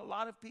something. There's a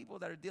lot of people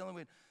that are dealing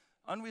with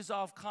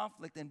unresolved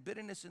conflict and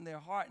bitterness in their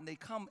heart, and they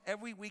come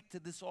every week to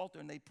this altar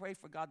and they pray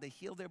for God. They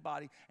heal their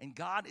body, and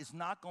God is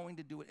not going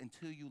to do it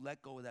until you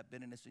let go of that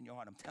bitterness in your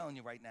heart. I'm telling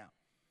you right now.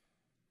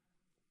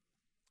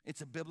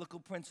 It's a biblical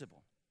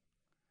principle.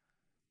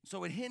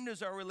 So it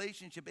hinders our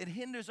relationship. It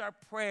hinders our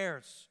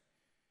prayers.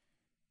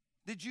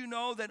 Did you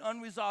know that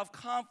unresolved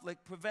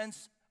conflict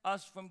prevents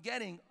us from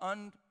getting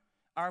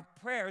our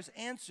prayers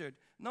answered.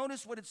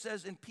 Notice what it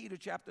says in Peter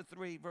chapter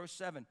 3, verse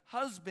 7.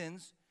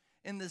 Husbands,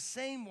 in the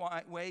same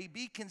way,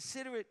 be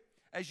considerate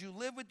as you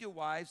live with your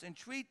wives and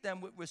treat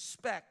them with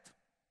respect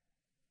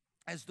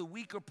as the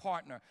weaker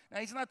partner. Now,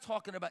 he's not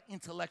talking about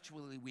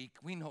intellectually weak.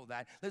 We know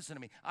that. Listen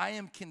to me. I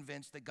am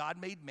convinced that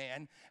God made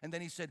man, and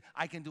then he said,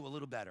 I can do a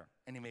little better,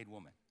 and he made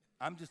woman.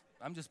 I'm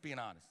just being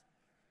honest.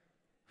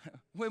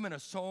 Women are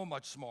so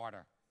much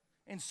smarter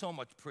and so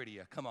much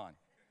prettier. Come on.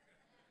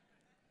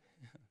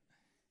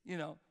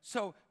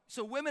 So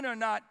women are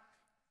not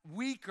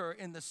weaker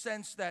in the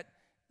sense that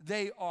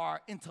they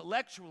are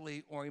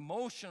intellectually or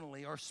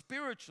emotionally or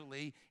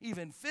spiritually,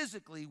 even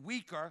physically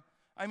weaker.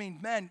 I mean,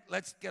 men,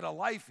 let's get a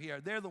life here.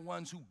 They're the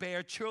ones who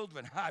bear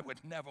children. I would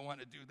never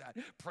want to do that.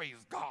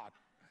 Praise God.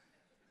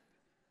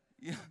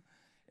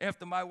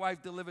 After my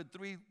wife delivered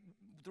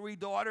three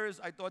daughters,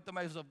 I thought to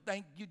myself,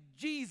 thank you,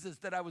 Jesus,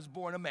 that I was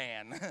born a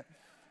man.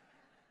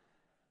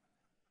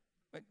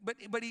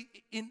 But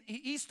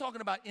he's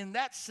talking about in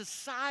that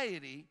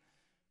society,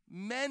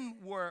 men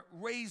were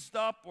raised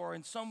up, or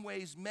in some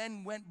ways,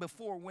 men went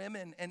before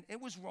women, and it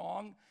was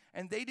wrong,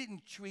 and they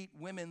didn't treat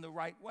women the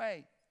right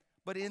way.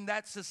 But in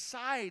that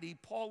society,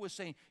 Paul was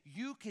saying,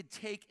 you could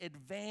take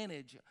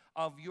advantage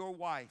of your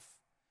wife,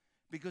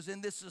 because in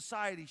this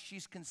society,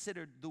 she's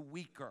considered the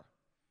weaker.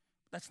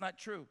 That's not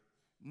true.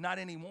 Not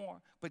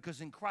anymore,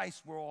 because in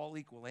Christ, we're all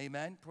equal.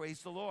 Amen?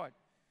 Praise the Lord.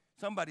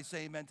 Somebody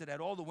say amen to that.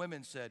 All the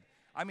women said.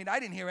 I mean, I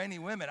didn't hear any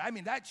women. I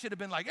mean, that should have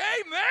been like,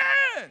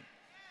 amen.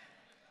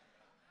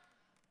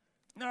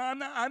 No,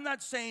 I'm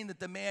not saying that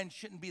the man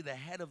shouldn't be the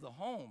head of the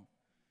home,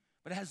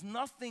 but it has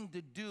nothing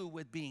to do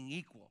with being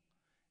equal.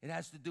 It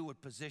has to do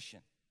with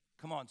position.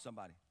 Come on,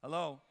 somebody.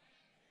 Hello?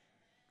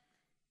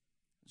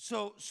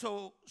 So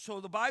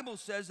the Bible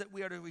says that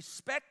we are to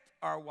respect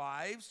our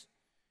wives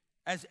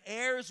as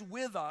heirs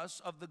with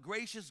us of the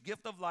gracious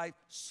gift of life,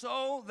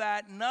 so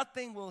that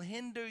nothing will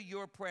hinder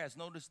your prayers.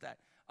 Notice that.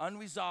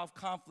 Unresolved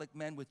conflict,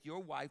 men, with your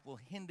wife will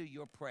hinder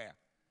your prayer.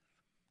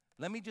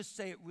 Let me just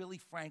say it really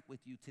frank with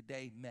you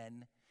today,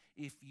 men.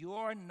 If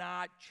you're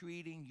not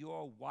treating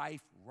your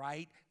wife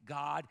right,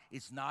 God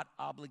is not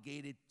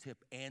obligated to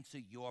answer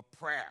your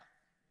prayer.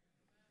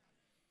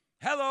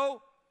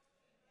 Hello?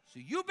 So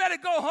you better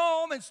go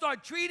home and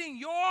start treating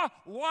your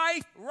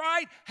wife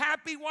right.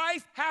 Happy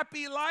wife,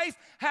 happy life,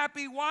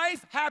 happy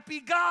wife,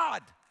 happy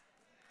God.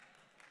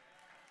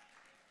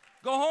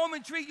 Go home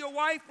and treat your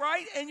wife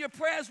right, and your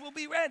prayers will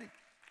be ready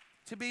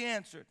to be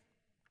answered.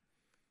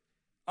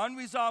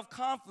 Unresolved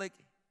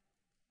conflict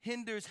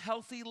hinders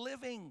healthy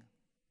living.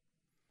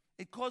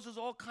 It causes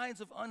all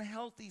kinds of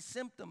unhealthy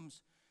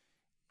symptoms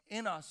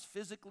in us,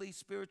 physically,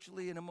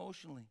 spiritually, and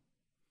emotionally.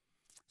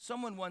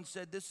 Someone once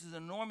said this is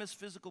an enormous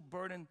physical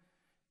burden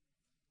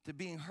to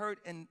being hurt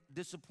and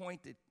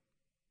disappointed.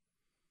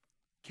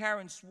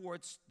 Karen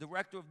Swartz,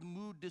 director of the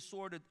Mood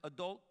Disorder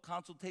Adult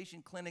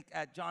Consultation Clinic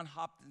at Johns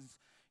Hopkins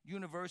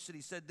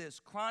University, said this: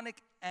 chronic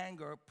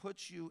anger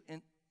puts you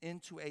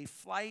into a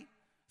fight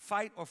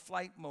or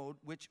flight mode,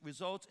 which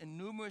results in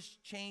numerous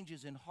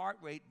changes in heart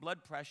rate,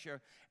 blood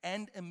pressure,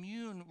 and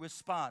immune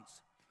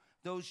response.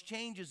 Those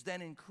changes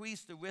then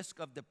increase the risk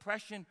of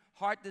depression,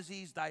 heart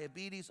disease,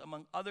 diabetes,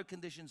 among other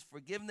conditions.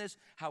 Forgiveness,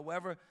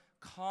 however,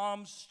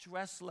 calms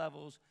stress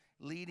levels,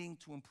 leading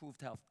to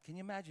improved health. Can you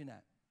imagine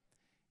that?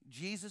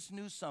 Jesus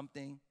knew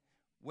something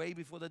way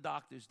before the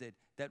doctors did,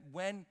 that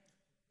when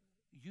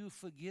you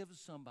forgive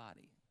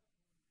somebody,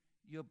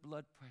 your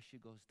blood pressure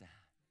goes down.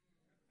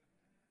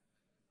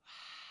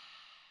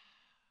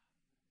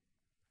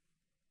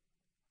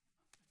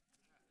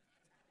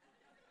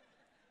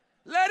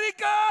 Let it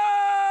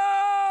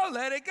go!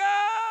 Let it go!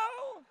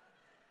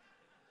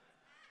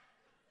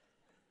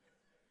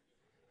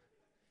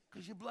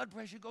 Because your blood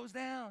pressure goes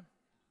down.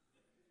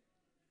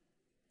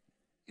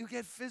 You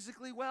get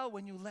physically well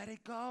when you let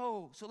it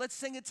go. So let's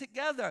sing it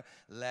together.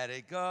 Let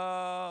it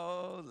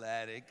go,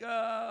 let it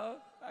go.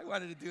 I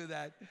wanted to do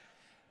that.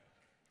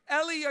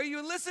 Ellie, are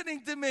you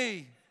listening to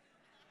me?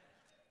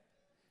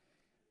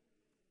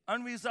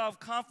 Unresolved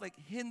conflict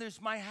hinders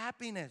my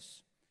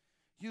happiness.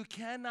 You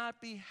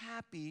cannot be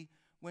happy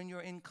when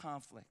you're in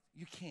conflict.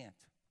 You can't.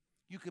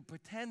 You could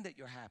pretend that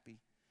you're happy,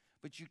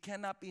 but you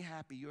cannot be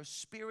happy. Your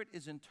spirit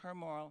is in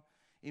turmoil.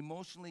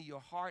 Emotionally,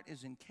 your heart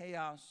is in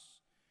chaos,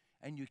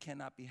 and you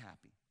cannot be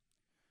happy.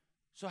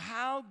 So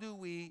how do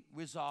we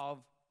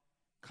resolve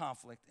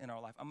conflict in our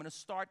life? I'm going to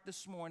start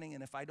this morning,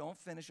 and if I don't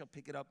finish, I'll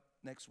pick it up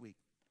next week.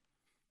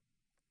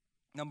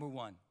 Number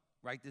one,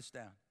 write this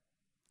down.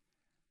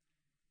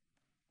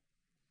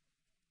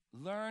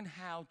 Learn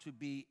how to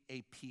be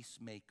a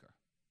peacemaker.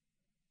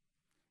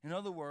 In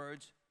other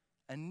words,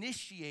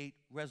 initiate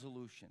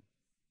resolution.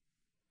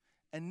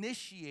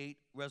 Initiate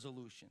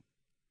resolution.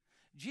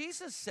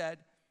 Jesus said,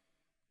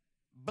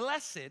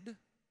 blessed,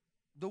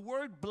 the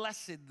word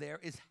blessed there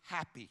is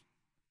happy.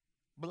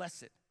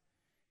 Blessed.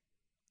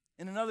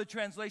 In another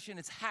translation,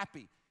 it's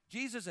happy.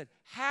 Jesus said,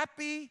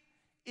 happy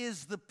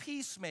is the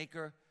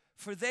peacemaker,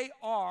 for they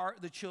are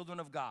the children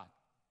of God.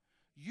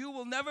 You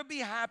will never be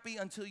happy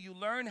until you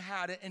learn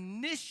how to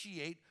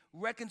initiate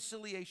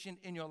reconciliation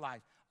in your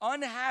life.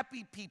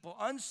 Unhappy people,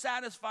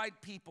 unsatisfied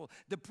people,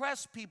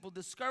 depressed people,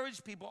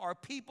 discouraged people are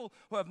people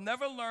who have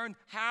never learned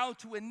how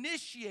to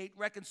initiate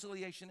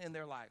reconciliation in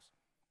their lives.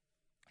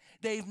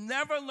 They've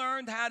never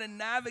learned how to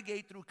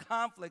navigate through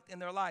conflict in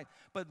their life.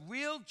 But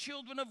real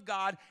children of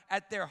God,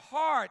 at their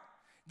heart,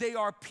 they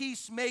are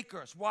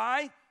peacemakers.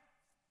 Why?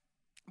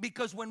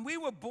 Because when we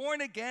were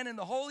born again and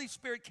the Holy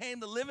Spirit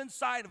came to live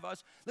inside of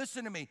us,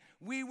 listen to me,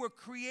 we were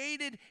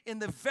created in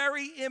the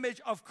very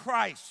image of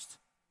Christ.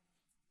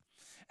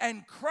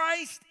 And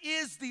Christ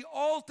is the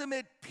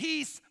ultimate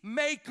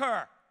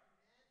peacemaker.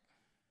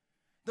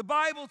 The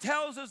Bible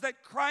tells us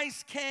that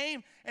Christ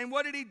came, and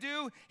what did he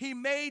do? He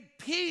made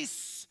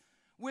peace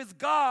with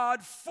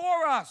God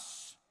for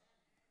us.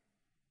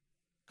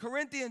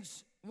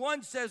 Corinthians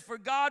 1 says, for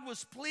God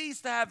was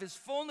pleased to have his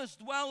fullness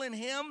dwell in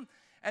him,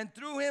 and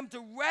through him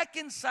to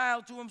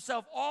reconcile to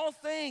himself all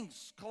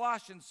things,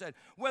 Colossians said,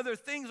 whether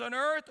things on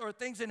earth or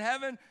things in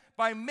heaven,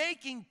 by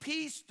making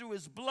peace through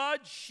his blood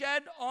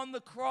shed on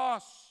the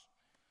cross.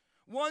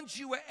 Once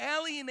you were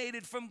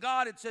alienated from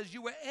God, it says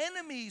you were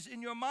enemies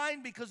in your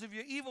mind because of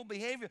your evil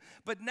behavior.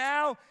 But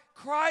now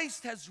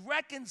Christ has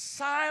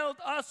reconciled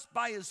us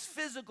by his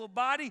physical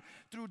body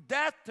through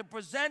death to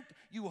present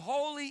you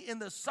holy in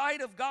the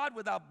sight of God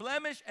without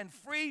blemish and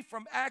free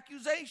from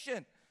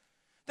accusation.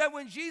 That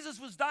when Jesus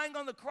was dying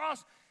on the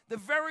cross, the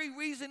very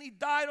reason he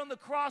died on the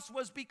cross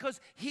was because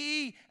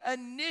he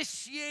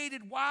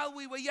initiated, while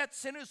we were yet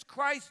sinners,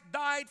 Christ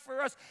died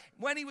for us.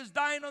 When he was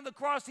dying on the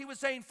cross, he was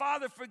saying,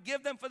 Father,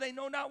 forgive them, for they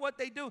know not what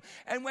they do.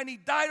 And when he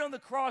died on the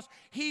cross,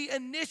 he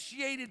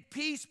initiated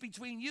peace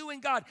between you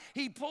and God.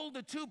 He pulled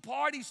the two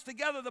parties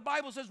together. The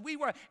Bible says we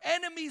were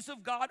enemies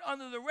of God,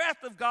 under the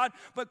wrath of God.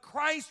 But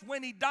Christ,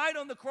 when he died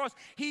on the cross,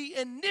 he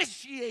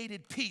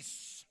initiated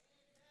peace.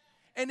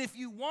 And if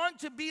you want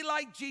to be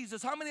like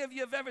Jesus, how many of you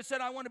have ever said,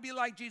 I want to be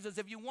like Jesus?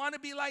 If you want to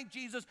be like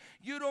Jesus,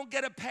 you don't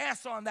get a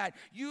pass on that.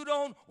 You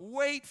don't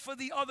wait for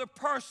the other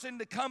person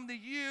to come to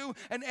you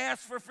and ask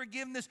for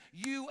forgiveness.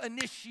 You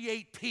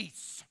initiate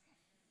peace.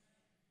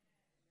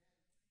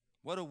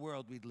 What a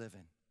world we'd live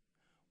in.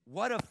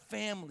 What a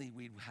family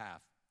we'd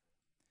have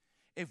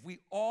if we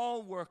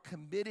all were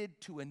committed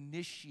to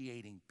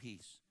initiating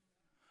peace.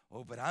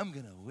 Oh, but I'm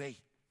going to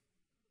wait.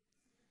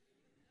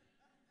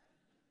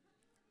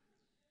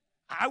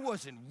 I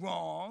wasn't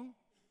wrong.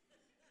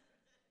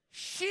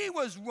 She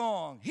was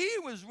wrong. He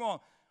was wrong.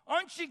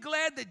 Aren't you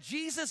glad that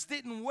Jesus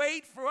didn't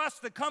wait for us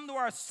to come to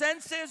our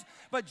senses,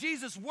 but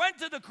Jesus went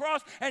to the cross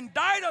and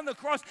died on the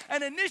cross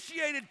and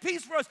initiated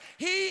peace for us?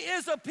 He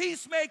is a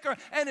peacemaker,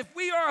 and if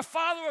we are a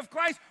follower of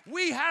Christ,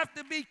 we have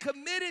to be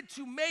committed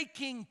to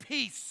making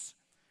peace.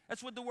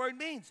 That's what the word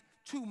means,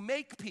 to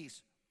make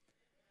peace.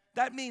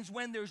 That means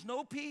when there's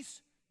no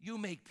peace, you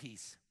make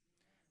peace.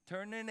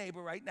 Turn to your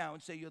neighbor right now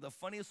and say, you're the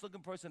funniest looking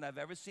person I've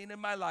ever seen in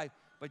my life,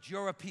 but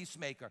you're a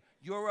peacemaker.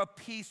 You're a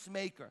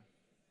peacemaker.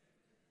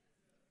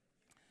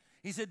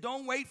 He said,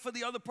 don't wait for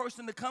the other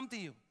person to come to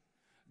you.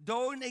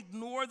 Don't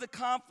ignore the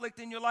conflict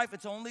in your life.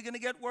 It's only going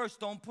to get worse.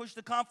 Don't push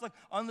the conflict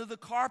under the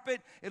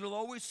carpet. It'll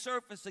always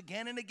surface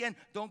again and again.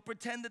 Don't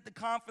pretend that the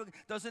conflict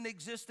doesn't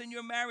exist in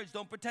your marriage.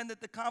 Don't pretend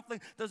that the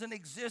conflict doesn't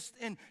exist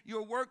in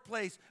your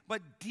workplace.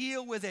 But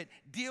deal with it.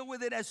 Deal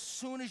with it as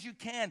soon as you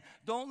can.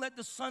 Don't let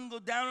the sun go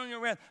down on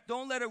your wrath.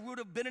 Don't let a root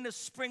of bitterness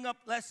spring up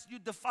lest you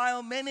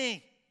defile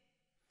many.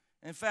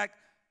 In fact,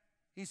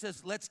 he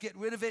says, let's get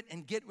rid of it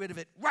and get rid of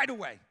it right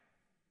away.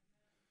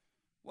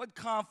 What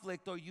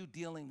conflict are you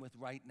dealing with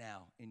right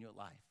now in your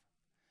life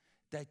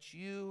that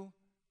you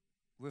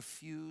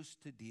refuse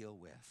to deal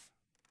with?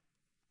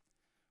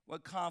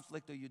 What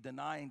conflict are you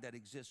denying that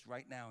exists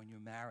right now in your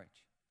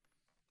marriage?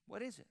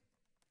 What is it?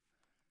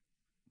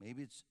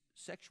 Maybe it's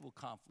sexual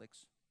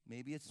conflicts.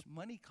 Maybe it's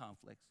money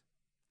conflicts.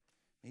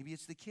 Maybe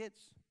it's the kids.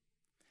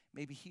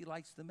 Maybe he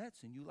likes the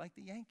Mets and you like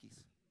the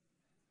Yankees.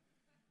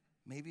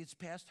 Maybe it's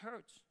past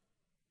hurts.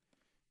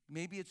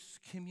 Maybe it's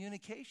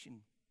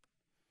communication.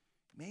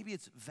 Maybe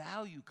it's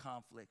value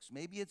conflicts.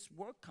 Maybe it's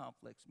work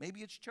conflicts.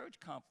 Maybe it's church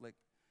conflict.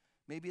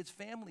 Maybe it's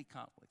family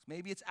conflicts.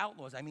 Maybe it's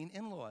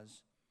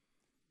in-laws.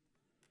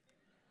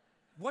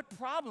 What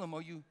problem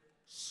are you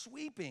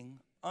sweeping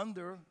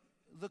under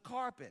the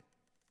carpet,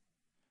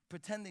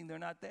 pretending they're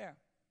not there?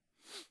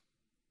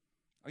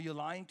 Are you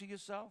lying to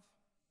yourself?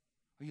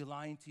 Are you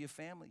lying to your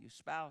family, your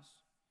spouse?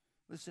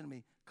 Listen to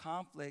me.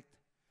 Conflict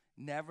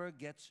never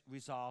gets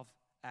resolved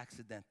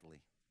accidentally.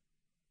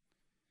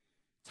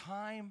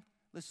 Time,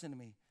 listen to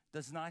me,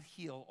 does not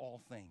heal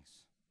all things.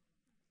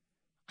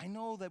 I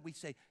know that we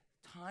say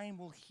time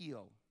will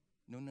heal.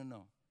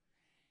 No.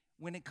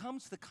 When it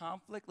comes to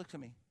conflict, look at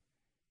me,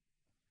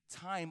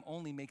 time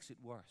only makes it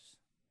worse.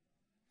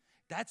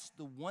 That's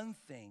the one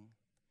thing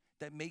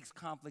that makes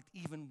conflict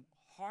even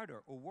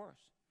harder or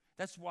worse.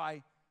 That's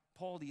why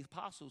Paul the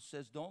Apostle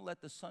says, don't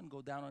let the sun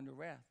go down on your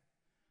wrath.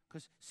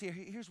 Because, see,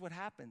 here's what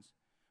happens.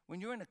 When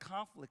you're in a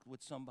conflict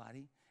with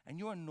somebody and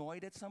you're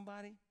annoyed at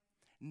somebody,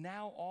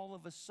 Now all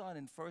of a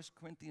sudden, 1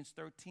 Corinthians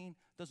 13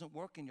 doesn't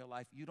work in your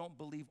life. You don't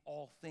believe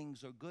all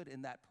things are good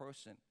in that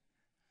person.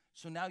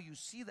 So now you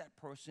see that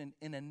person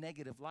in a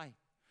negative light.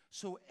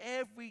 So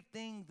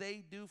everything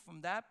they do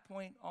from that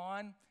point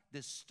on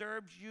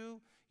disturbs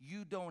you.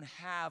 You don't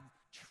have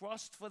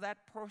trust for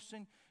that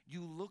person.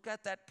 You look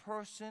at that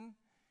person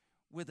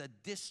with a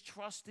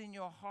distrust in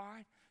your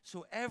heart.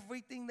 So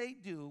everything they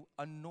do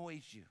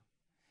annoys you.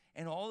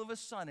 And all of a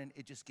sudden,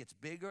 it just gets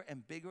bigger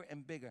and bigger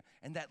and bigger.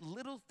 And that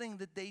little thing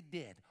that they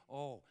did,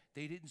 oh,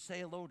 they didn't say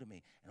hello to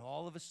me. And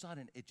all of a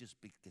sudden, it just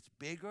gets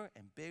bigger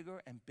and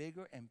bigger and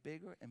bigger and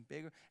bigger and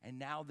bigger. And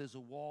now there's a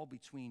wall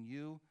between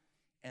you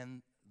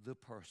and the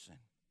person.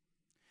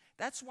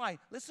 That's why,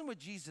 listen what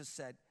Jesus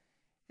said.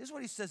 Here's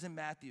what he says in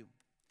Matthew.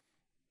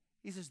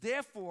 He says,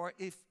 therefore,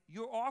 if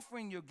you're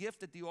offering your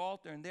gift at the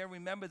altar and there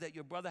remember that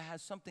your brother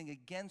has something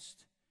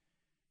against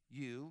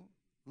you,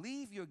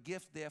 leave your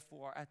gift,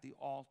 therefore, at the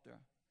altar.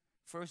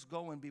 First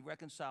go and be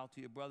reconciled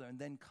to your brother, and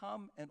then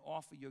come and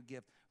offer your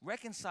gift.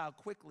 Reconcile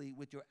quickly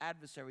with your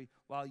adversary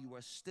while you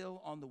are still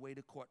on the way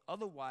to court.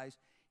 Otherwise,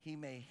 he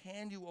may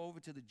hand you over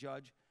to the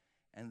judge,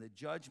 and the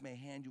judge may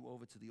hand you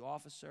over to the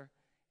officer,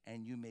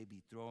 and you may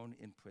be thrown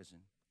in prison.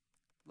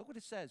 Look what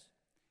it says.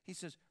 He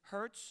says,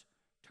 hurts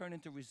turn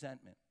into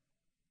resentment.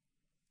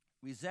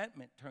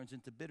 Resentment turns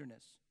into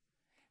bitterness.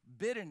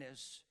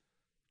 Bitterness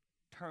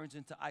turns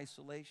into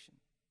isolation.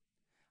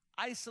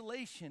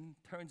 Isolation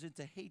turns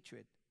into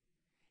hatred.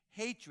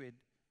 Hatred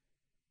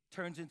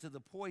turns into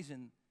the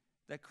poison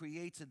that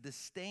creates a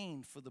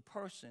disdain for the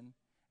person,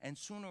 and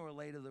sooner or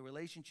later the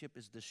relationship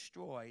is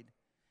destroyed,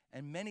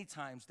 and many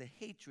times the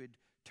hatred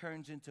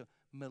turns into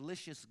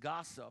malicious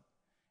gossip,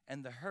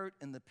 and the hurt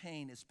and the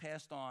pain is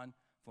passed on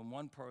from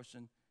one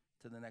person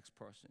to the next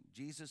person.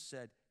 Jesus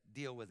said,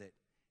 deal with it.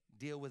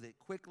 Deal with it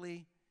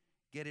quickly,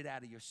 get it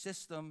out of your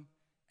system,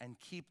 and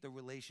keep the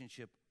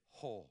relationship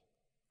whole.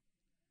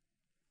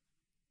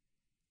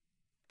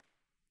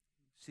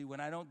 See,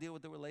 when I don't deal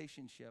with the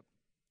relationship,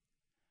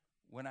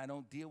 when I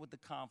don't deal with the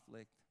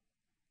conflict,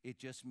 it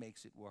just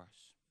makes it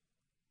worse.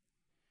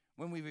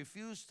 When we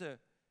refuse to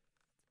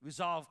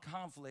resolve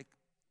conflict,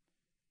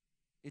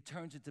 it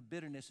turns into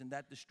bitterness, and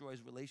that destroys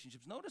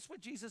relationships. Notice what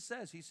Jesus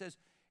says. He says,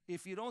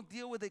 if you don't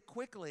deal with it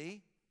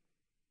quickly,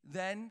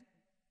 then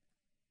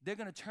they're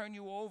going to turn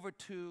you over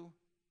to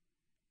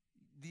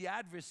the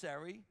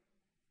adversary,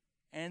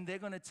 and they're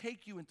going to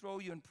take you and throw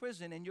you in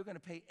prison, and you're going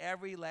to pay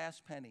every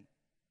last penny.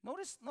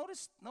 Notice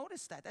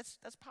that.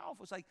 That's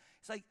powerful. It's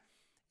like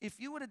if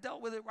you would have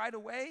dealt with it right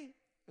away,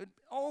 it'd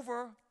be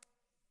over.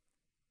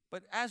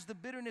 But as the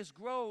bitterness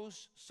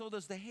grows, so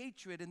does the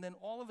hatred, and then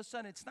all of a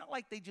sudden, it's not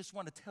like they just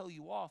want to tell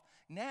you off.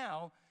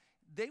 Now,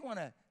 they want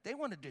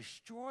to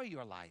destroy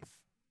your life.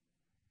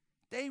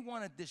 They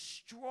want to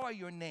destroy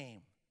your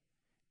name.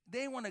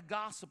 They want to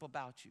gossip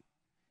about you.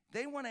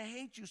 They want to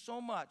hate you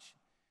so much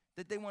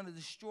that they want to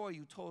destroy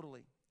you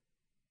totally.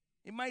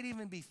 It might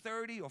even be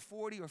 30 or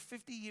 40 or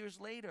 50 years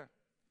later.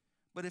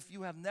 But if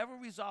you have never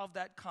resolved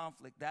that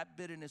conflict, that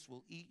bitterness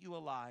will eat you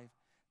alive.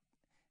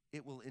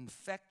 It will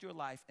infect your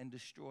life and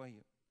destroy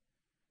you.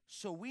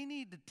 So we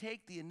need to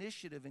take the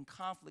initiative in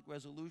conflict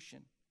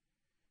resolution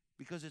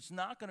because it's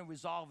not going to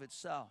resolve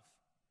itself.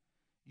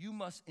 You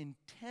must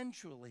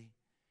intentionally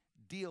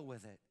deal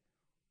with it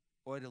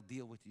or it'll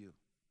deal with you.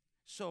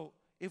 So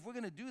if we're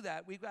going to do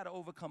that, we've got to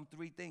overcome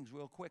three things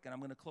real quick, and I'm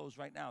going to close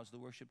right now as the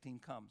worship team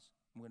comes.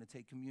 We're going to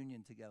take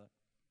communion together.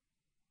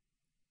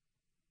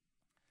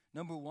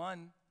 Number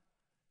one,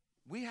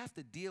 we have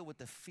to deal with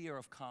the fear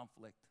of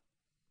conflict.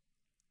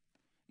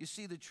 You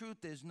see, the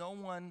truth is no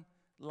one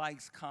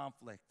likes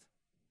conflict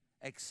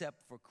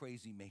except for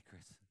crazy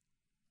makers.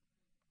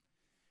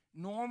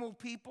 Normal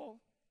people,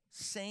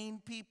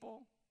 sane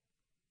people,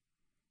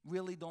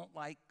 really don't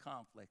like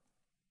conflict.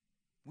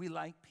 We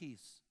like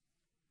peace.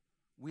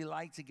 We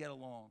like to get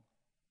along.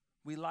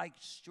 We like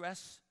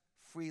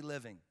stress-free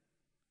living.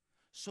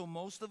 So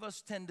most of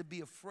us tend to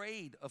be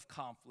afraid of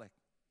conflict,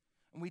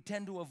 and we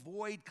tend to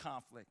avoid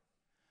conflict.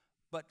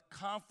 But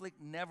conflict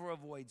never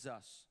avoids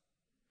us.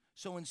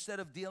 So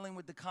instead of dealing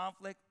with the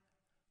conflict,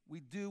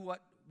 we do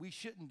what we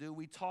shouldn't do.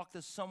 We talk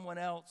to someone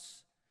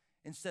else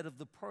instead of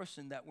the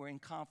person that we're in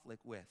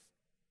conflict with.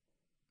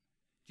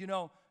 You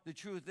know, the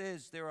truth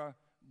is there are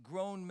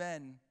grown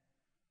men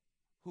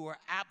who are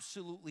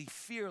absolutely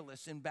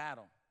fearless in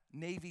battle,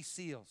 Navy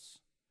SEALs.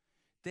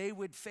 They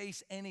would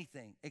face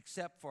anything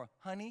except for,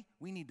 honey,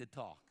 we need to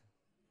talk.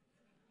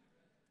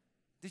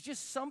 There's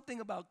just something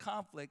about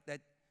conflict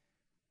that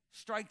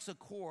strikes a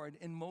chord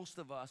in most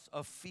of us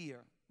of fear.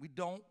 We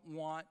don't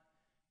want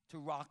to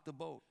rock the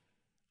boat.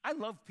 I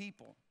love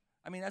people.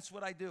 I mean, that's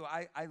what I do.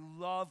 I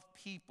love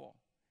people.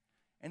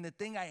 And the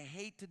thing I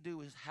hate to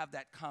do is have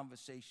that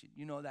conversation.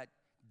 You know, that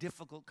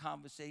difficult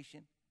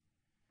conversation.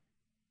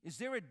 Is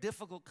there a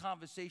difficult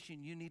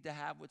conversation you need to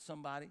have with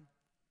somebody?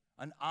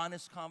 An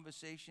honest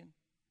conversation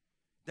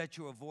that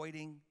you're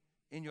avoiding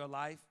in your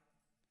life?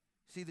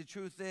 See, the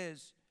truth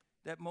is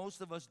that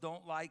most of us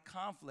don't like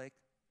conflict.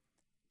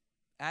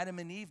 Adam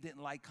and Eve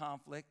didn't like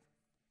conflict.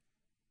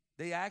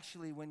 They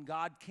actually, when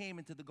God came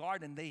into the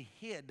garden, they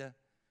hid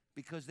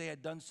because they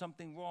had done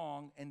something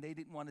wrong and they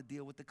didn't want to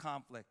deal with the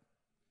conflict.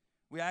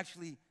 We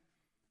actually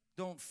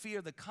don't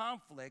fear the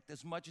conflict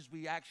as much as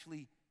we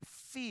actually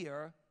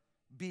fear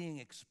being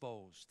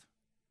exposed.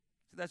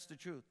 So that's the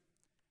truth.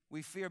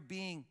 We fear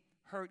being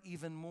hurt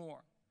even more.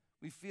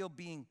 We fear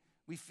being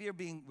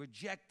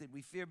rejected.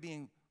 We fear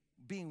being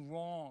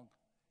wrong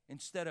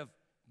instead of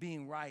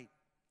being right.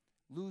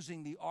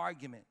 Losing the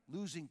argument,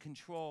 losing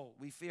control.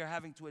 We fear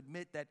having to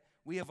admit that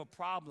we have a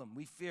problem.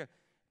 We fear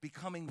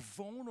becoming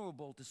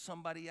vulnerable to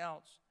somebody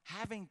else.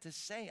 Having to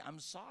say, I'm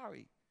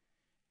sorry,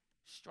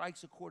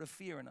 strikes a chord of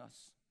fear in us.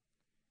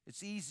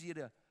 It's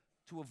easier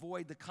to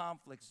avoid the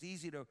conflict. It's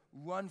easier to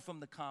run from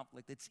the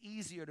conflict. It's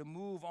easier to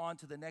move on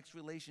to the next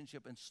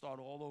relationship and start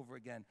all over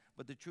again.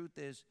 But the truth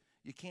is,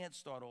 you can't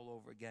start all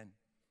over again.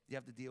 You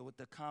have to deal with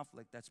the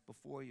conflict that's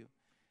before you.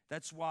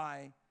 That's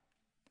why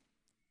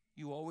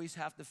you always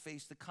have to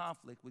face the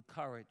conflict with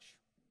courage.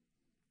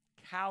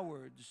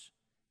 Cowards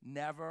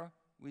never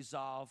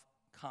resolve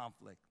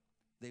conflict.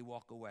 They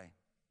walk away.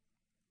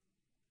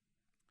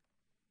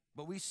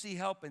 But we see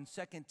help in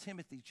 2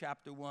 Timothy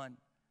chapter 1.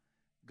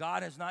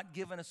 God has not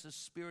given us a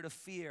spirit of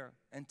fear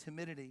and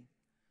timidity,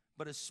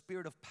 but a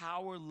spirit of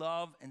power,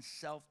 love, and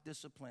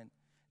self-discipline.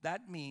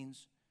 That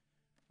means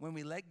when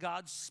we let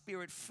God's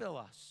Spirit fill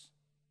us,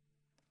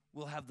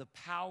 we'll have the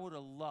power to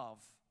love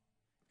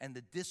and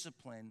the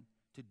discipline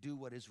to do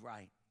what is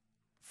right.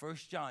 1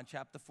 John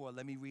chapter 4,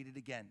 let me read it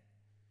again.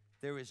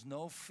 There is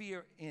no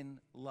fear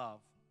in love,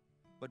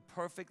 but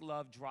perfect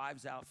love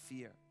drives out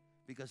fear,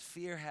 because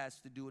fear has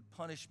to do with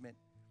punishment.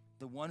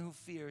 The one who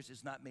fears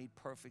is not made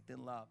perfect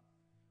in love.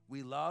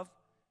 We love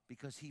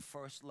because he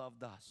first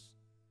loved us.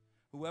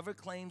 Whoever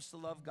claims to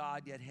love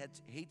God yet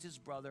hates his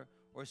brother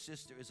or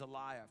sister is a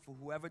liar. For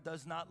whoever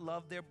does not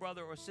love their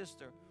brother or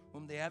sister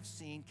whom they have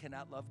seen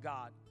cannot love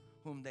God,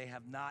 whom they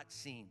have not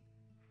seen.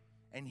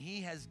 And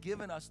he has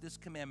given us this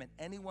commandment: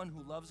 anyone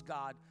who loves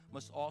God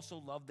must also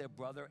love their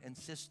brother and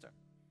sister.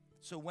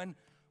 So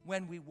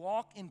when we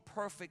walk in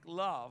perfect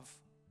love,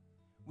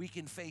 we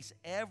can face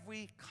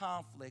every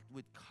conflict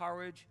with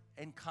courage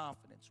and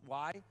confidence.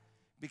 Why?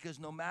 Because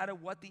no matter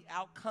what the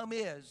outcome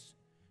is,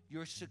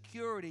 your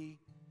security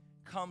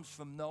comes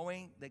from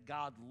knowing that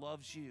God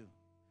loves you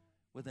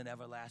with an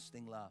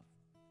everlasting love.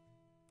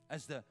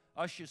 As the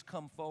ushers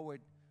come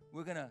forward,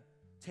 we're going to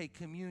take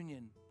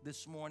communion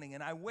this morning.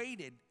 And I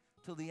waited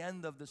till the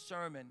end of the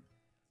sermon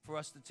for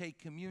us to take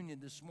communion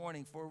this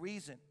morning for a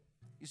reason.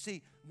 You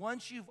see,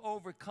 once you've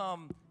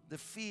overcome the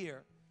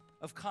fear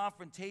of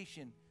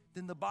confrontation,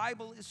 then the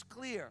Bible is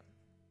clear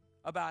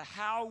about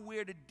how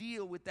we're to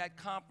deal with that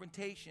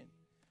confrontation.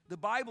 The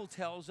Bible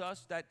tells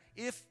us that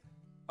if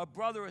a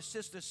brother or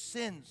sister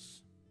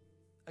sins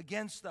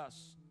against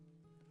us,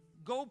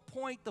 go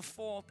point the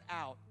fault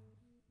out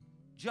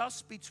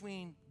just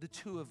between the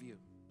two of you.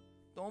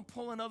 Don't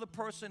pull another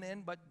person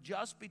in, but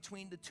just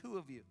between the two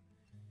of you.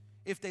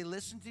 If they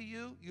listen to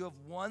you, you have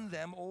won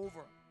them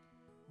over.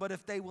 But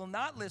if they will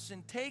not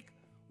listen, take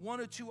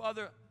one or two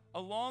other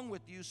along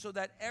with you, so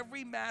that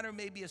every matter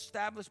may be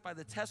established by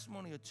the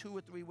testimony of 2 or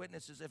 3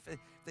 witnesses. If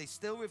they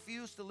still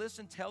refuse to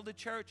listen, tell the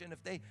church. And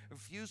if they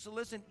refuse to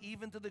listen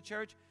even to the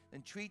church,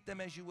 then treat them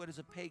as you would as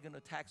a pagan or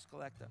tax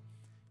collector.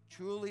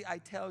 Truly, I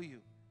tell you,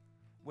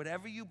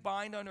 whatever you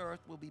bind on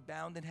earth will be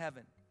bound in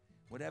heaven.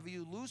 Whatever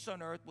you loose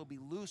on earth will be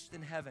loosed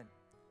in heaven.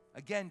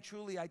 Again,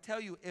 truly, I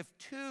tell you, if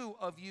 2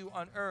 of you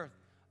on earth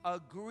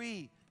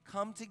agree,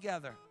 come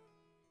together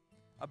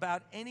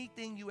about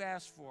anything you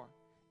ask for,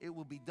 it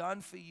will be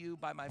done for you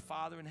by my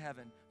Father in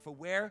heaven. For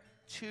where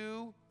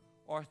 2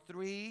 or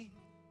 3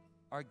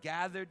 are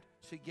gathered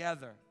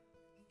together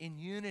in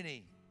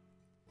unity,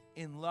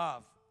 in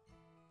love,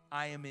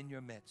 I am in your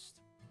midst.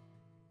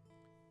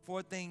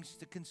 4 things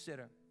to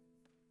consider.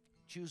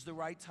 Choose the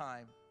right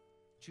time.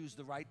 Choose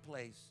the right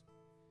place.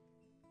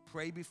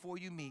 Pray before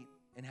you meet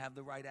and have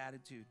the right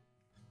attitude.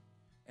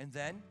 And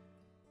then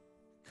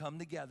come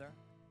together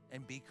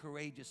and be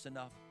courageous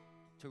enough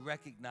to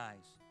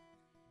recognize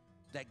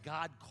that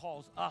God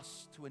calls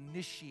us to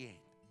initiate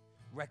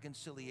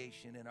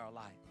reconciliation in our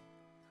life.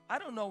 I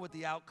don't know what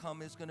the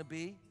outcome is going to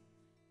be.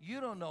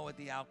 You don't know what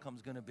the outcome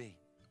is going to be.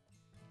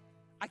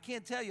 I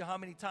can't tell you how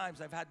many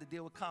times I've had to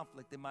deal with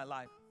conflict in my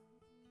life.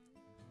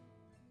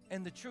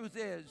 And the truth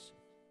is,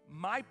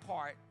 my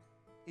part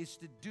is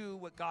to do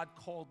what God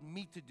called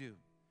me to do,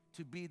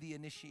 to be the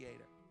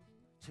initiator,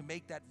 to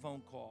make that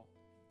phone call,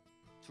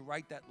 to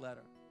write that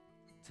letter,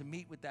 to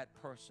meet with that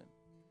person,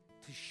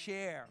 to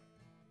share.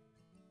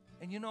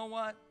 And you know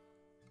what?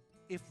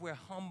 If we're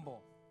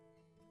humble,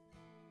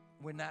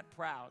 we're not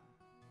proud,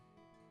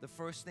 the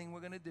first thing we're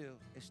going to do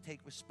is take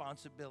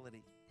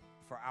responsibility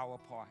for our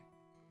part.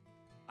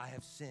 I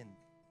have sinned.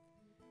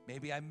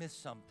 Maybe I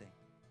missed something.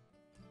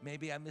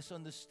 Maybe I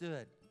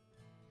misunderstood.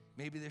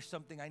 Maybe there's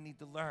something I need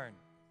to learn.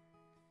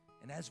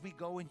 And as we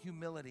go in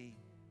humility,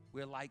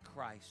 we're like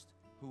Christ,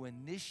 who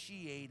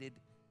initiated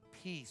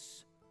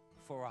peace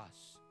for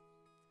us.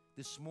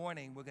 This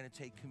morning, we're going to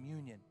take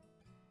communion.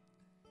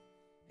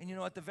 And you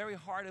know, at the very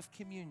heart of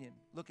communion,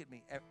 look at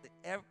me,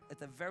 at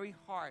the very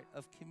heart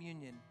of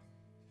communion,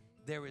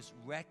 there is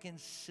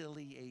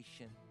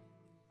reconciliation.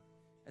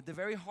 At the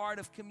very heart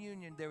of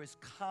communion, there is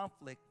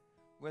conflict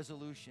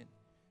resolution.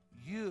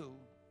 You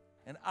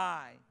and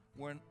I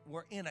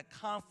were in a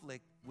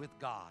conflict with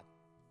God.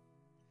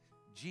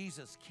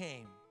 Jesus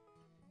came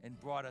and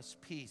brought us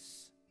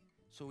peace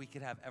so we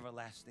could have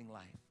everlasting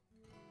life.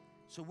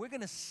 So we're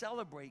going to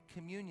celebrate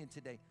communion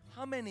today.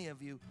 How many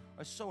of you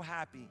are so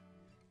happy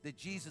that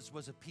Jesus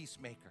was a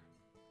peacemaker?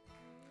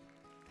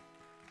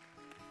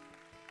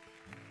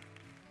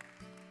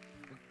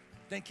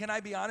 Then can I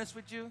be honest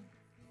with you?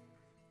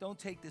 Don't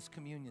take this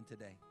communion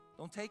today.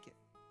 Don't take it.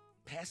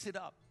 Pass it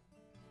up.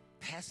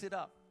 Pass it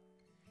up.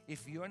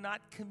 If you're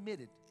not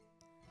committed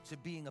to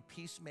being a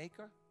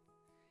peacemaker,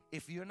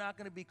 if you're not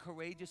going to be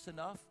courageous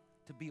enough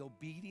to be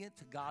obedient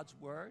to God's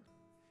word,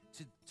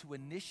 to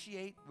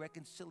initiate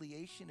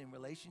reconciliation in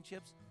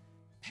relationships,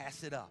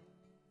 pass it up.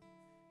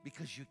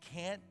 Because you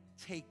can't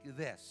take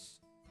this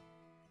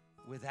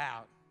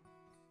without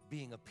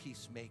being a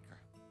peacemaker.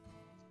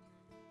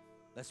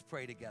 Let's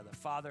pray together.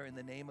 Father, in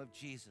the name of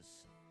Jesus,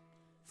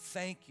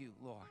 thank you,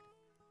 Lord.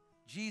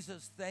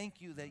 Jesus,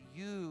 thank you that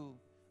you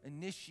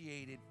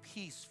initiated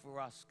peace for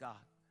us, God.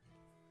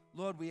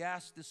 Lord, we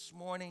ask this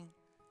morning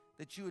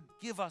that you would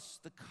give us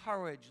the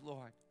courage,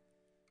 Lord,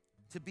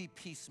 to be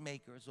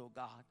peacemakers, oh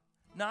God.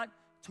 Not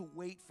to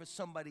wait for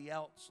somebody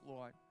else,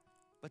 Lord,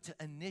 but to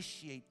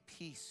initiate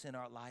peace in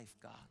our life,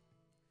 God.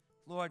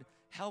 Lord,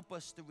 help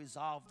us to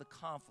resolve the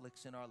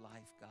conflicts in our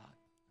life, God.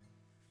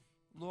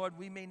 Lord,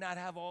 we may not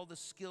have all the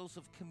skills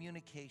of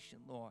communication,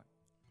 Lord.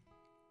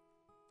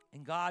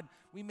 And God,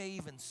 we may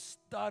even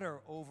stutter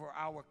over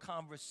our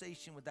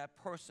conversation with that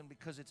person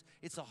because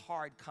it's a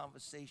hard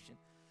conversation.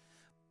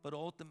 But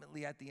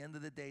ultimately, at the end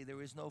of the day,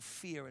 there is no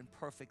fear in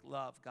perfect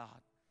love,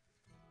 God.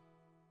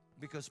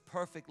 Because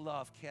perfect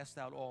love casts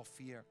out all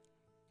fear.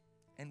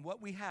 And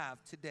what we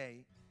have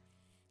today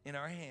in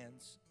our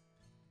hands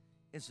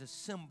is a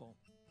symbol,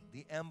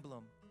 the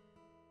emblem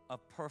of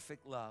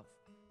perfect love.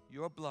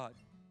 Your blood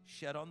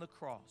shed on the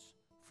cross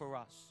for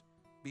us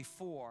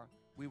before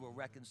we were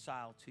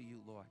reconciled to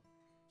you, Lord.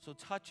 So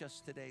touch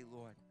us today,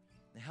 Lord,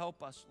 and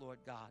help us, Lord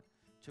God,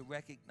 to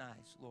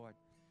recognize, Lord,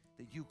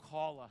 that you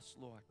call us,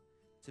 Lord,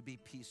 to be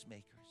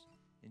peacemakers.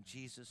 In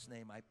Jesus'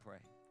 name I pray.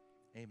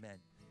 Amen.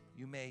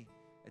 You may,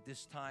 at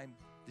this time,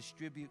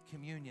 distribute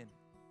communion.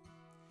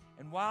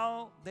 And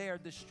while they are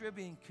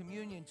distributing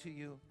communion to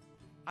you,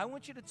 I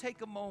want you to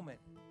take a moment.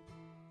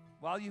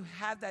 While you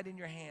have that in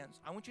your hands,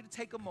 I want you to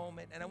take a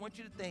moment and I want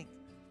you to think,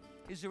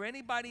 is there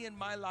anybody in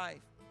my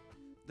life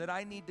that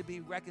I need to be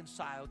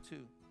reconciled to?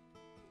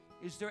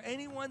 Is there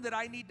anyone that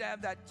I need to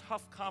have that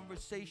tough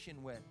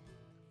conversation with?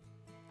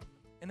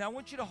 And I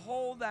want you to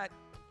hold that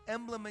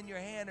emblem in your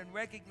hand and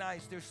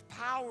recognize there's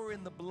power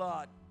in the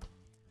blood.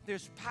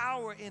 There's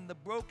power in the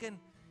broken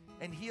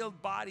and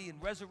healed body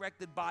and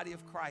resurrected body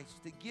of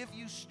Christ to give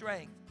you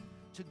strength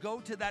to go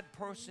to that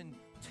person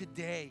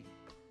today.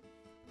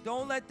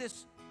 Don't let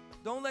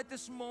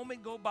this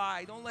moment go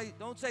by.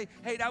 Don't say,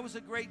 hey, that was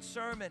a great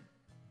sermon.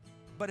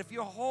 But if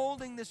you're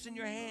holding this in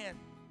your hand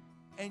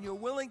and you're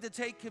willing to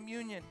take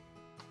communion,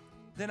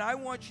 then I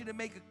want you to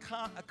make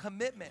a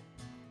commitment,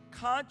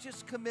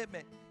 conscious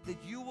commitment, that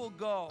you will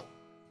go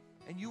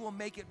and you will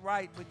make it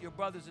right with your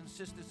brothers and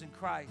sisters in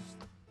Christ.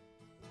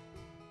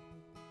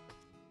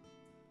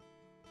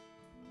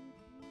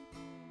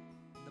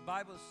 The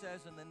Bible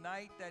says on the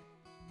night that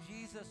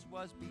Jesus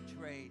was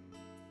betrayed,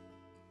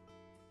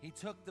 he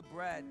took the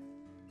bread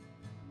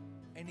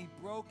and he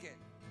broke it.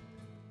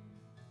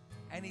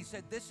 And he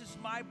said, this is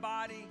my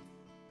body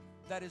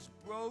that is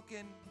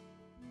broken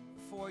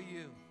for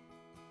you.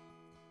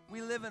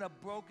 We live in a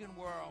broken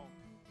world.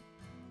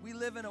 We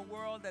live in a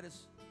world that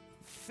is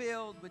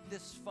filled with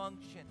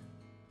dysfunction.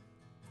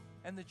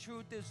 And the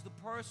truth is, the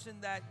person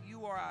that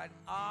you are at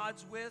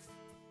odds with,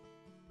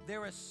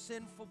 they're a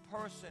sinful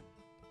person.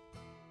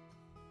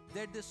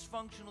 They're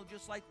dysfunctional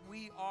just like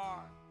we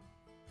are.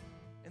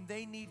 And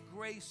they need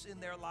grace in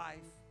their life.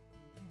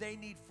 And they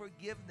need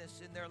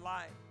forgiveness in their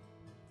life.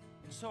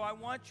 And so I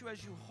want you,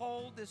 as you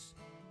hold this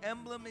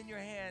emblem in your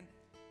hand,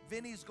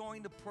 Vinny's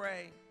going to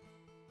pray.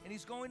 And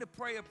he's going to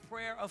pray a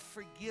prayer of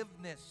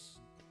forgiveness.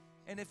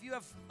 And if you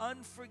have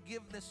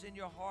unforgiveness in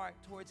your heart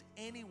towards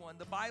anyone,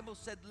 the Bible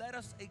said, let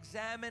us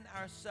examine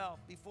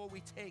ourselves before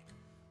we take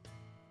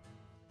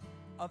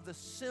of the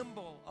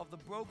symbol of the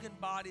broken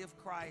body of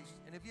Christ.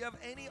 And if you have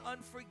any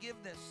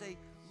unforgiveness, say,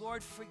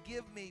 Lord,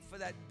 forgive me for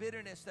that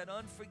bitterness, that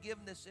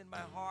unforgiveness in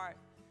my heart.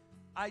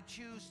 I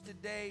choose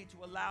today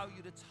to allow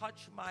you to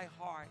touch my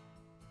heart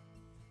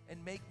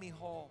and make me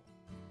whole.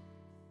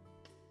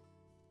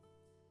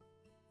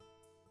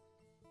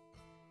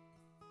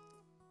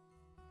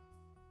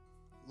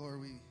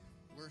 Lord, we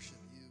worship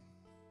you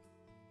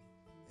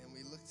and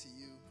we look to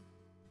you.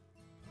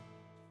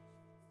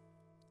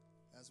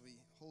 As we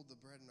hold the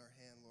bread in our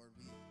hand, Lord,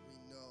 we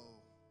know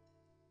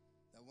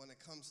that when it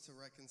comes to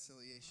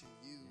reconciliation,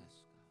 you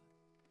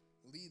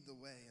lead the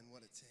way in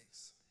what it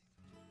takes.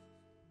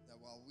 that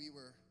while we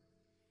were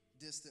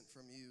distant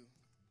from you,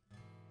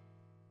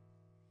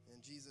 and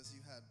Jesus,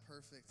 you had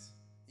perfect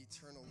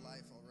eternal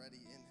life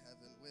already in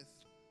heaven with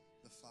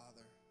the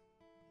Father.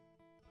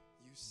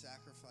 You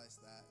sacrificed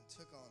that and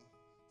took on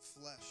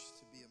flesh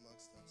to be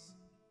amongst us.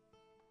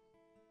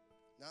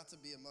 Not to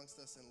be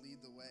amongst us and lead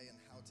the way and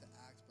how to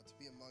act, but to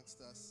be amongst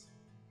us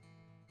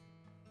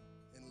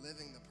in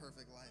living the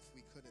perfect life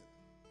we couldn't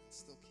and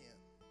still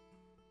can't.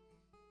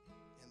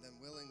 And then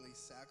willingly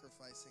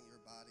sacrificing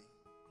your body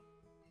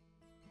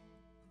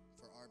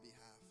for our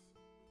behalf.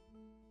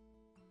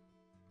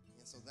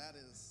 And so that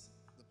is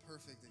the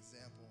perfect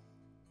example,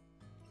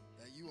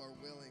 that you are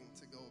willing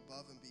to go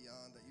above and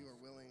beyond, that you are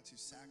willing to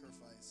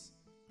sacrifice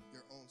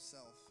your own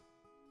self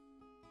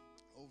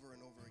over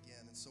and over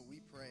again. And so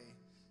we pray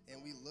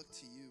and we look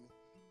to you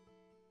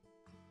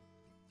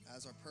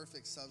as our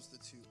perfect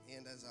substitute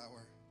and as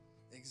our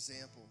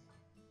example.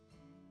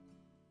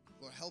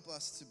 Lord, help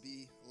us to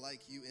be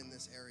like you in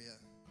this area,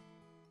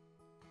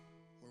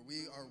 where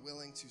we are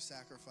willing to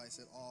sacrifice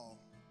it all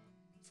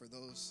for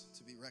those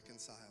to be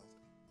reconciled.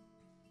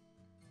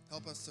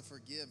 Help us to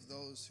forgive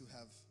those who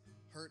have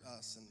hurt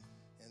us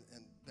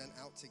and been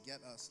out to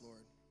get us,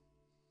 Lord.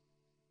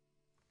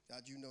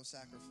 God, you know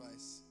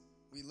sacrifice.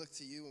 We look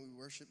to you and we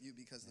worship you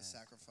because the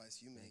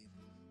sacrifice you made.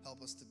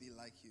 Help us to be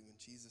like you. In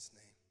Jesus'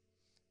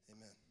 name,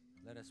 amen.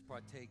 Let us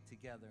partake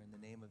together in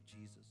the name of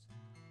Jesus.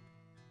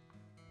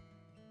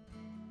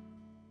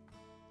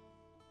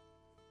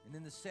 And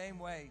in the same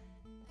way,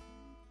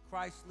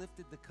 Christ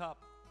lifted the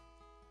cup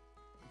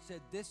and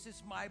said, "This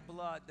is my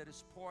blood that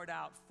is poured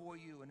out for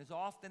you. And as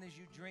often as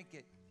you drink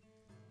it,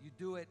 you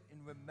do it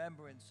in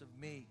remembrance of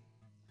me."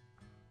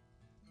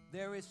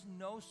 There is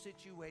no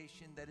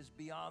situation that is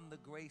beyond the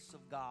grace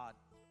of God.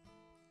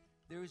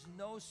 There is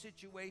no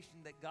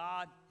situation that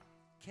God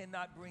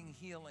cannot bring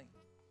healing.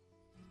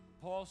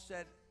 Paul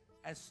said,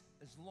 as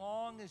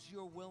long as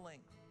you're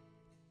willing.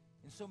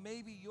 And so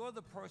maybe you're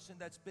the person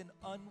that's been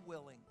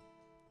unwilling.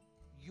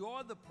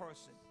 You're the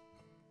person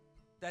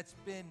that's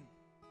been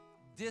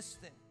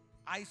distant,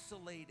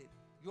 isolated.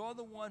 You're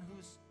the one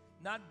who's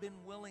not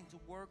been willing to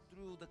work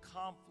through the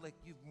conflict.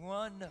 You've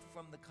run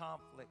from the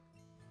conflict.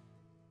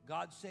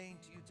 God's saying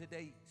to you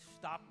today,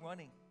 stop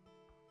running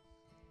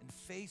and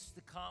face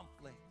the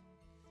conflict.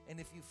 And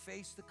if you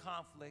face the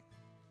conflict,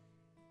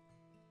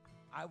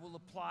 I will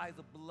apply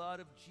the blood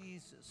of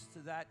Jesus to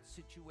that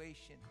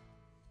situation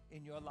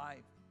in your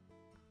life.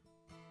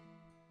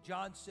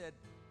 John said,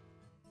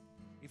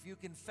 if you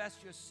confess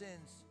your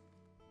sins,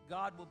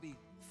 God will be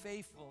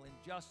faithful and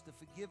just to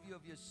forgive you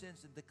of your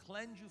sins and to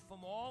cleanse you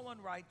from all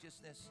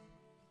unrighteousness.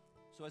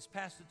 So as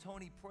Pastor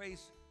Tony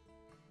prays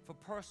for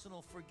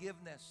personal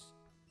forgiveness,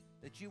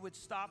 that you would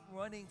stop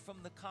running from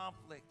the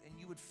conflict and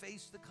you would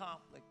face the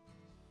conflict,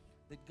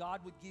 that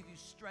God would give you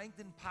strength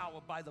and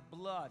power by the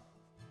blood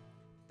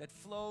that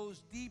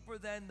flows deeper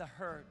than the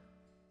hurt,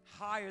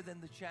 higher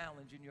than the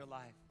challenge in your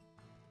life.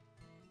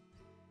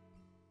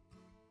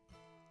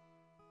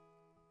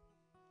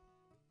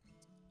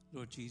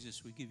 Lord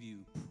Jesus, we give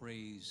you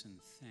praise and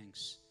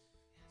thanks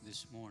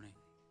this morning.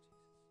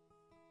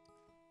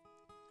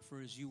 For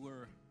as you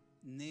were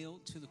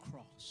nailed to the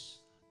cross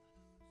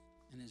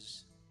and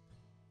as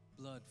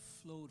blood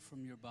flowed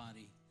from your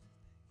body,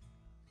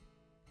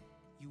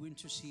 you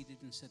interceded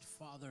and said,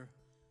 Father,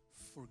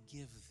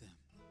 forgive them,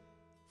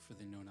 for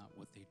they know not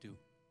what they do.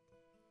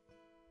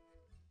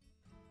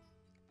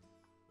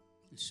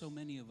 And so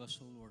many of us,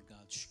 oh Lord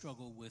God,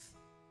 struggle with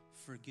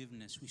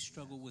forgiveness. We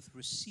struggle with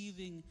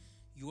receiving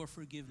your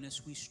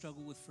forgiveness. We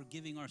struggle with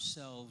forgiving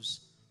ourselves,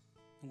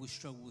 and we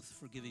struggle with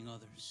forgiving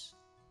others.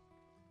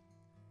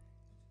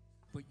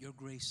 But your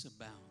grace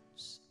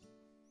abounds.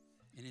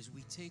 And as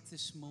we take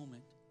this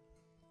moment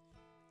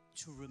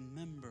to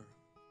remember,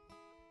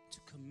 to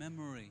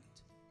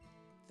commemorate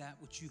that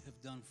which you have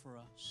done for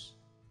us,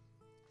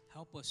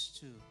 help us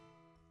to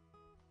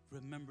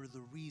remember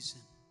the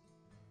reason.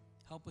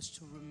 Help us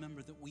to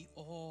remember that we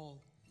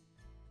all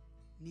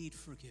need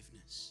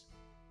forgiveness,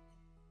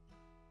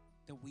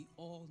 that we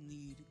all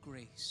need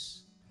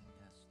grace.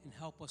 Yes, and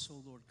help us,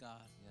 oh Lord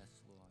God, yes,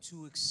 Lord.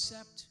 to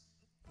accept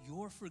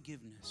your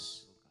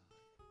forgiveness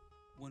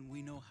when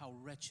we know how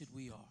wretched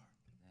we are.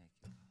 Thank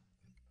you, God.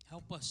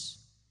 Help us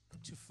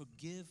to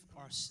forgive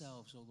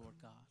ourselves, oh Lord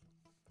God,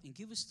 and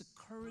give us the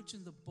courage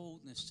and the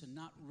boldness to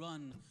not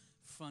run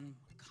from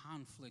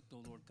conflict,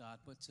 oh Lord God,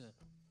 but to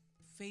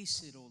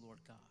face it, oh Lord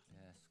God.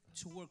 Yes, God.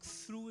 To work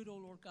through it, oh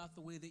Lord God,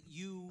 the way that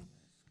you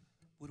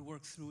would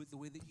work through it, the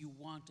way that you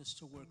want us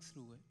to work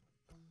through it,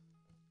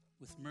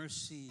 with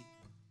mercy,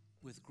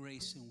 with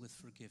grace, and with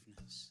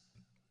forgiveness.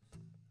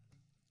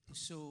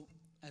 So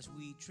as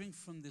we drink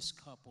from this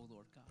cup, oh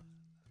Lord God,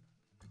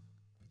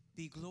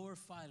 be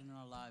glorified in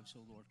our lives,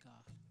 oh Lord God,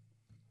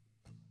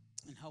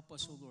 and help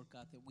us, oh Lord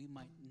God, that we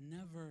might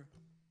never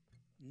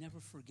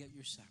forget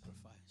your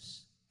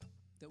sacrifice,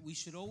 that we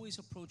should always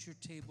approach your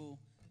table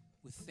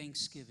with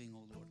thanksgiving,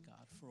 oh Lord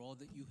God, for all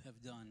that you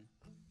have done.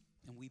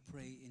 And we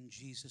pray in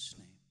Jesus'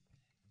 name.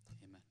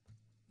 Amen.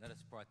 Let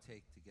us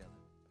partake together.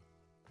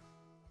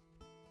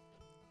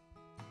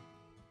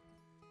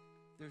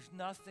 There's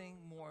nothing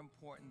more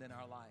important than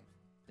our life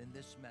than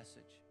this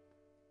message.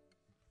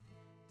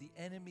 The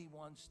enemy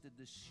wants to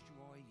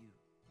destroy you.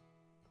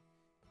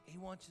 He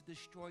wants to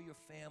destroy your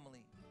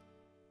family.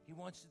 He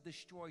wants to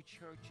destroy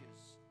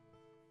churches.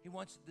 He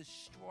wants to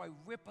destroy,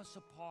 rip us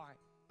apart.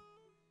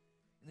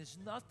 And there's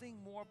nothing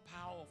more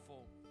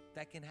powerful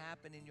that can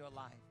happen in your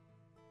life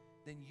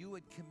than you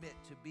would commit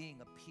to being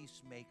a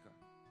peacemaker.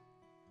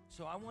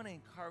 So I want to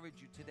encourage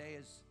you today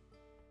as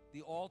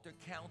the altar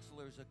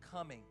counselors are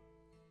coming.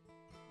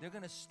 They're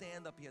going to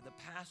stand up here. The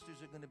pastors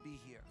are going to be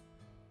here.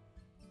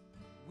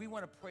 We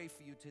want to pray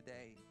for you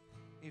today.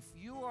 If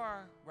you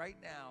are right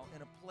now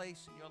in a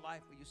place in your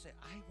life where you say,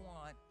 I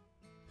want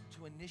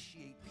to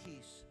initiate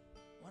peace.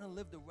 I want to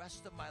live the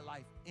rest of my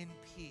life in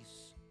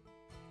peace.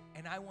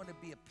 And I want to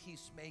be a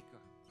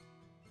peacemaker.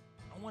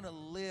 I want to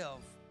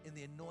live in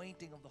the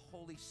anointing of the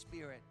Holy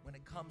Spirit when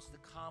it comes to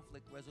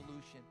conflict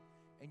resolution.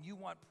 And you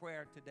want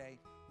prayer today,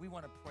 we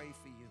want to pray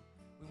for you.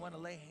 We want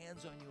to lay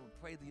hands on you and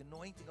pray the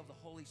anointing of the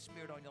Holy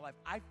Spirit on your life.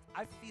 I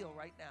feel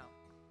right now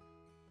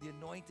the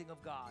anointing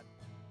of God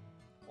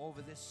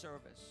over this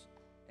service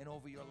and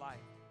over your life.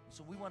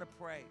 So we want to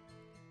pray.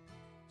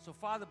 So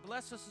Father,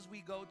 bless us as we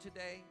go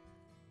today.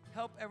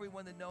 Help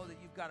everyone to know that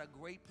you've got a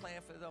great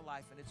plan for their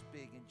life, and it's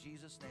big. In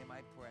Jesus' name I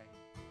pray.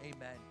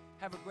 Amen.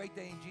 Have a great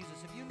day in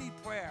Jesus. If you need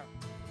prayer,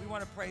 we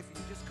want to pray for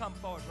you. Just come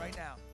forward right now.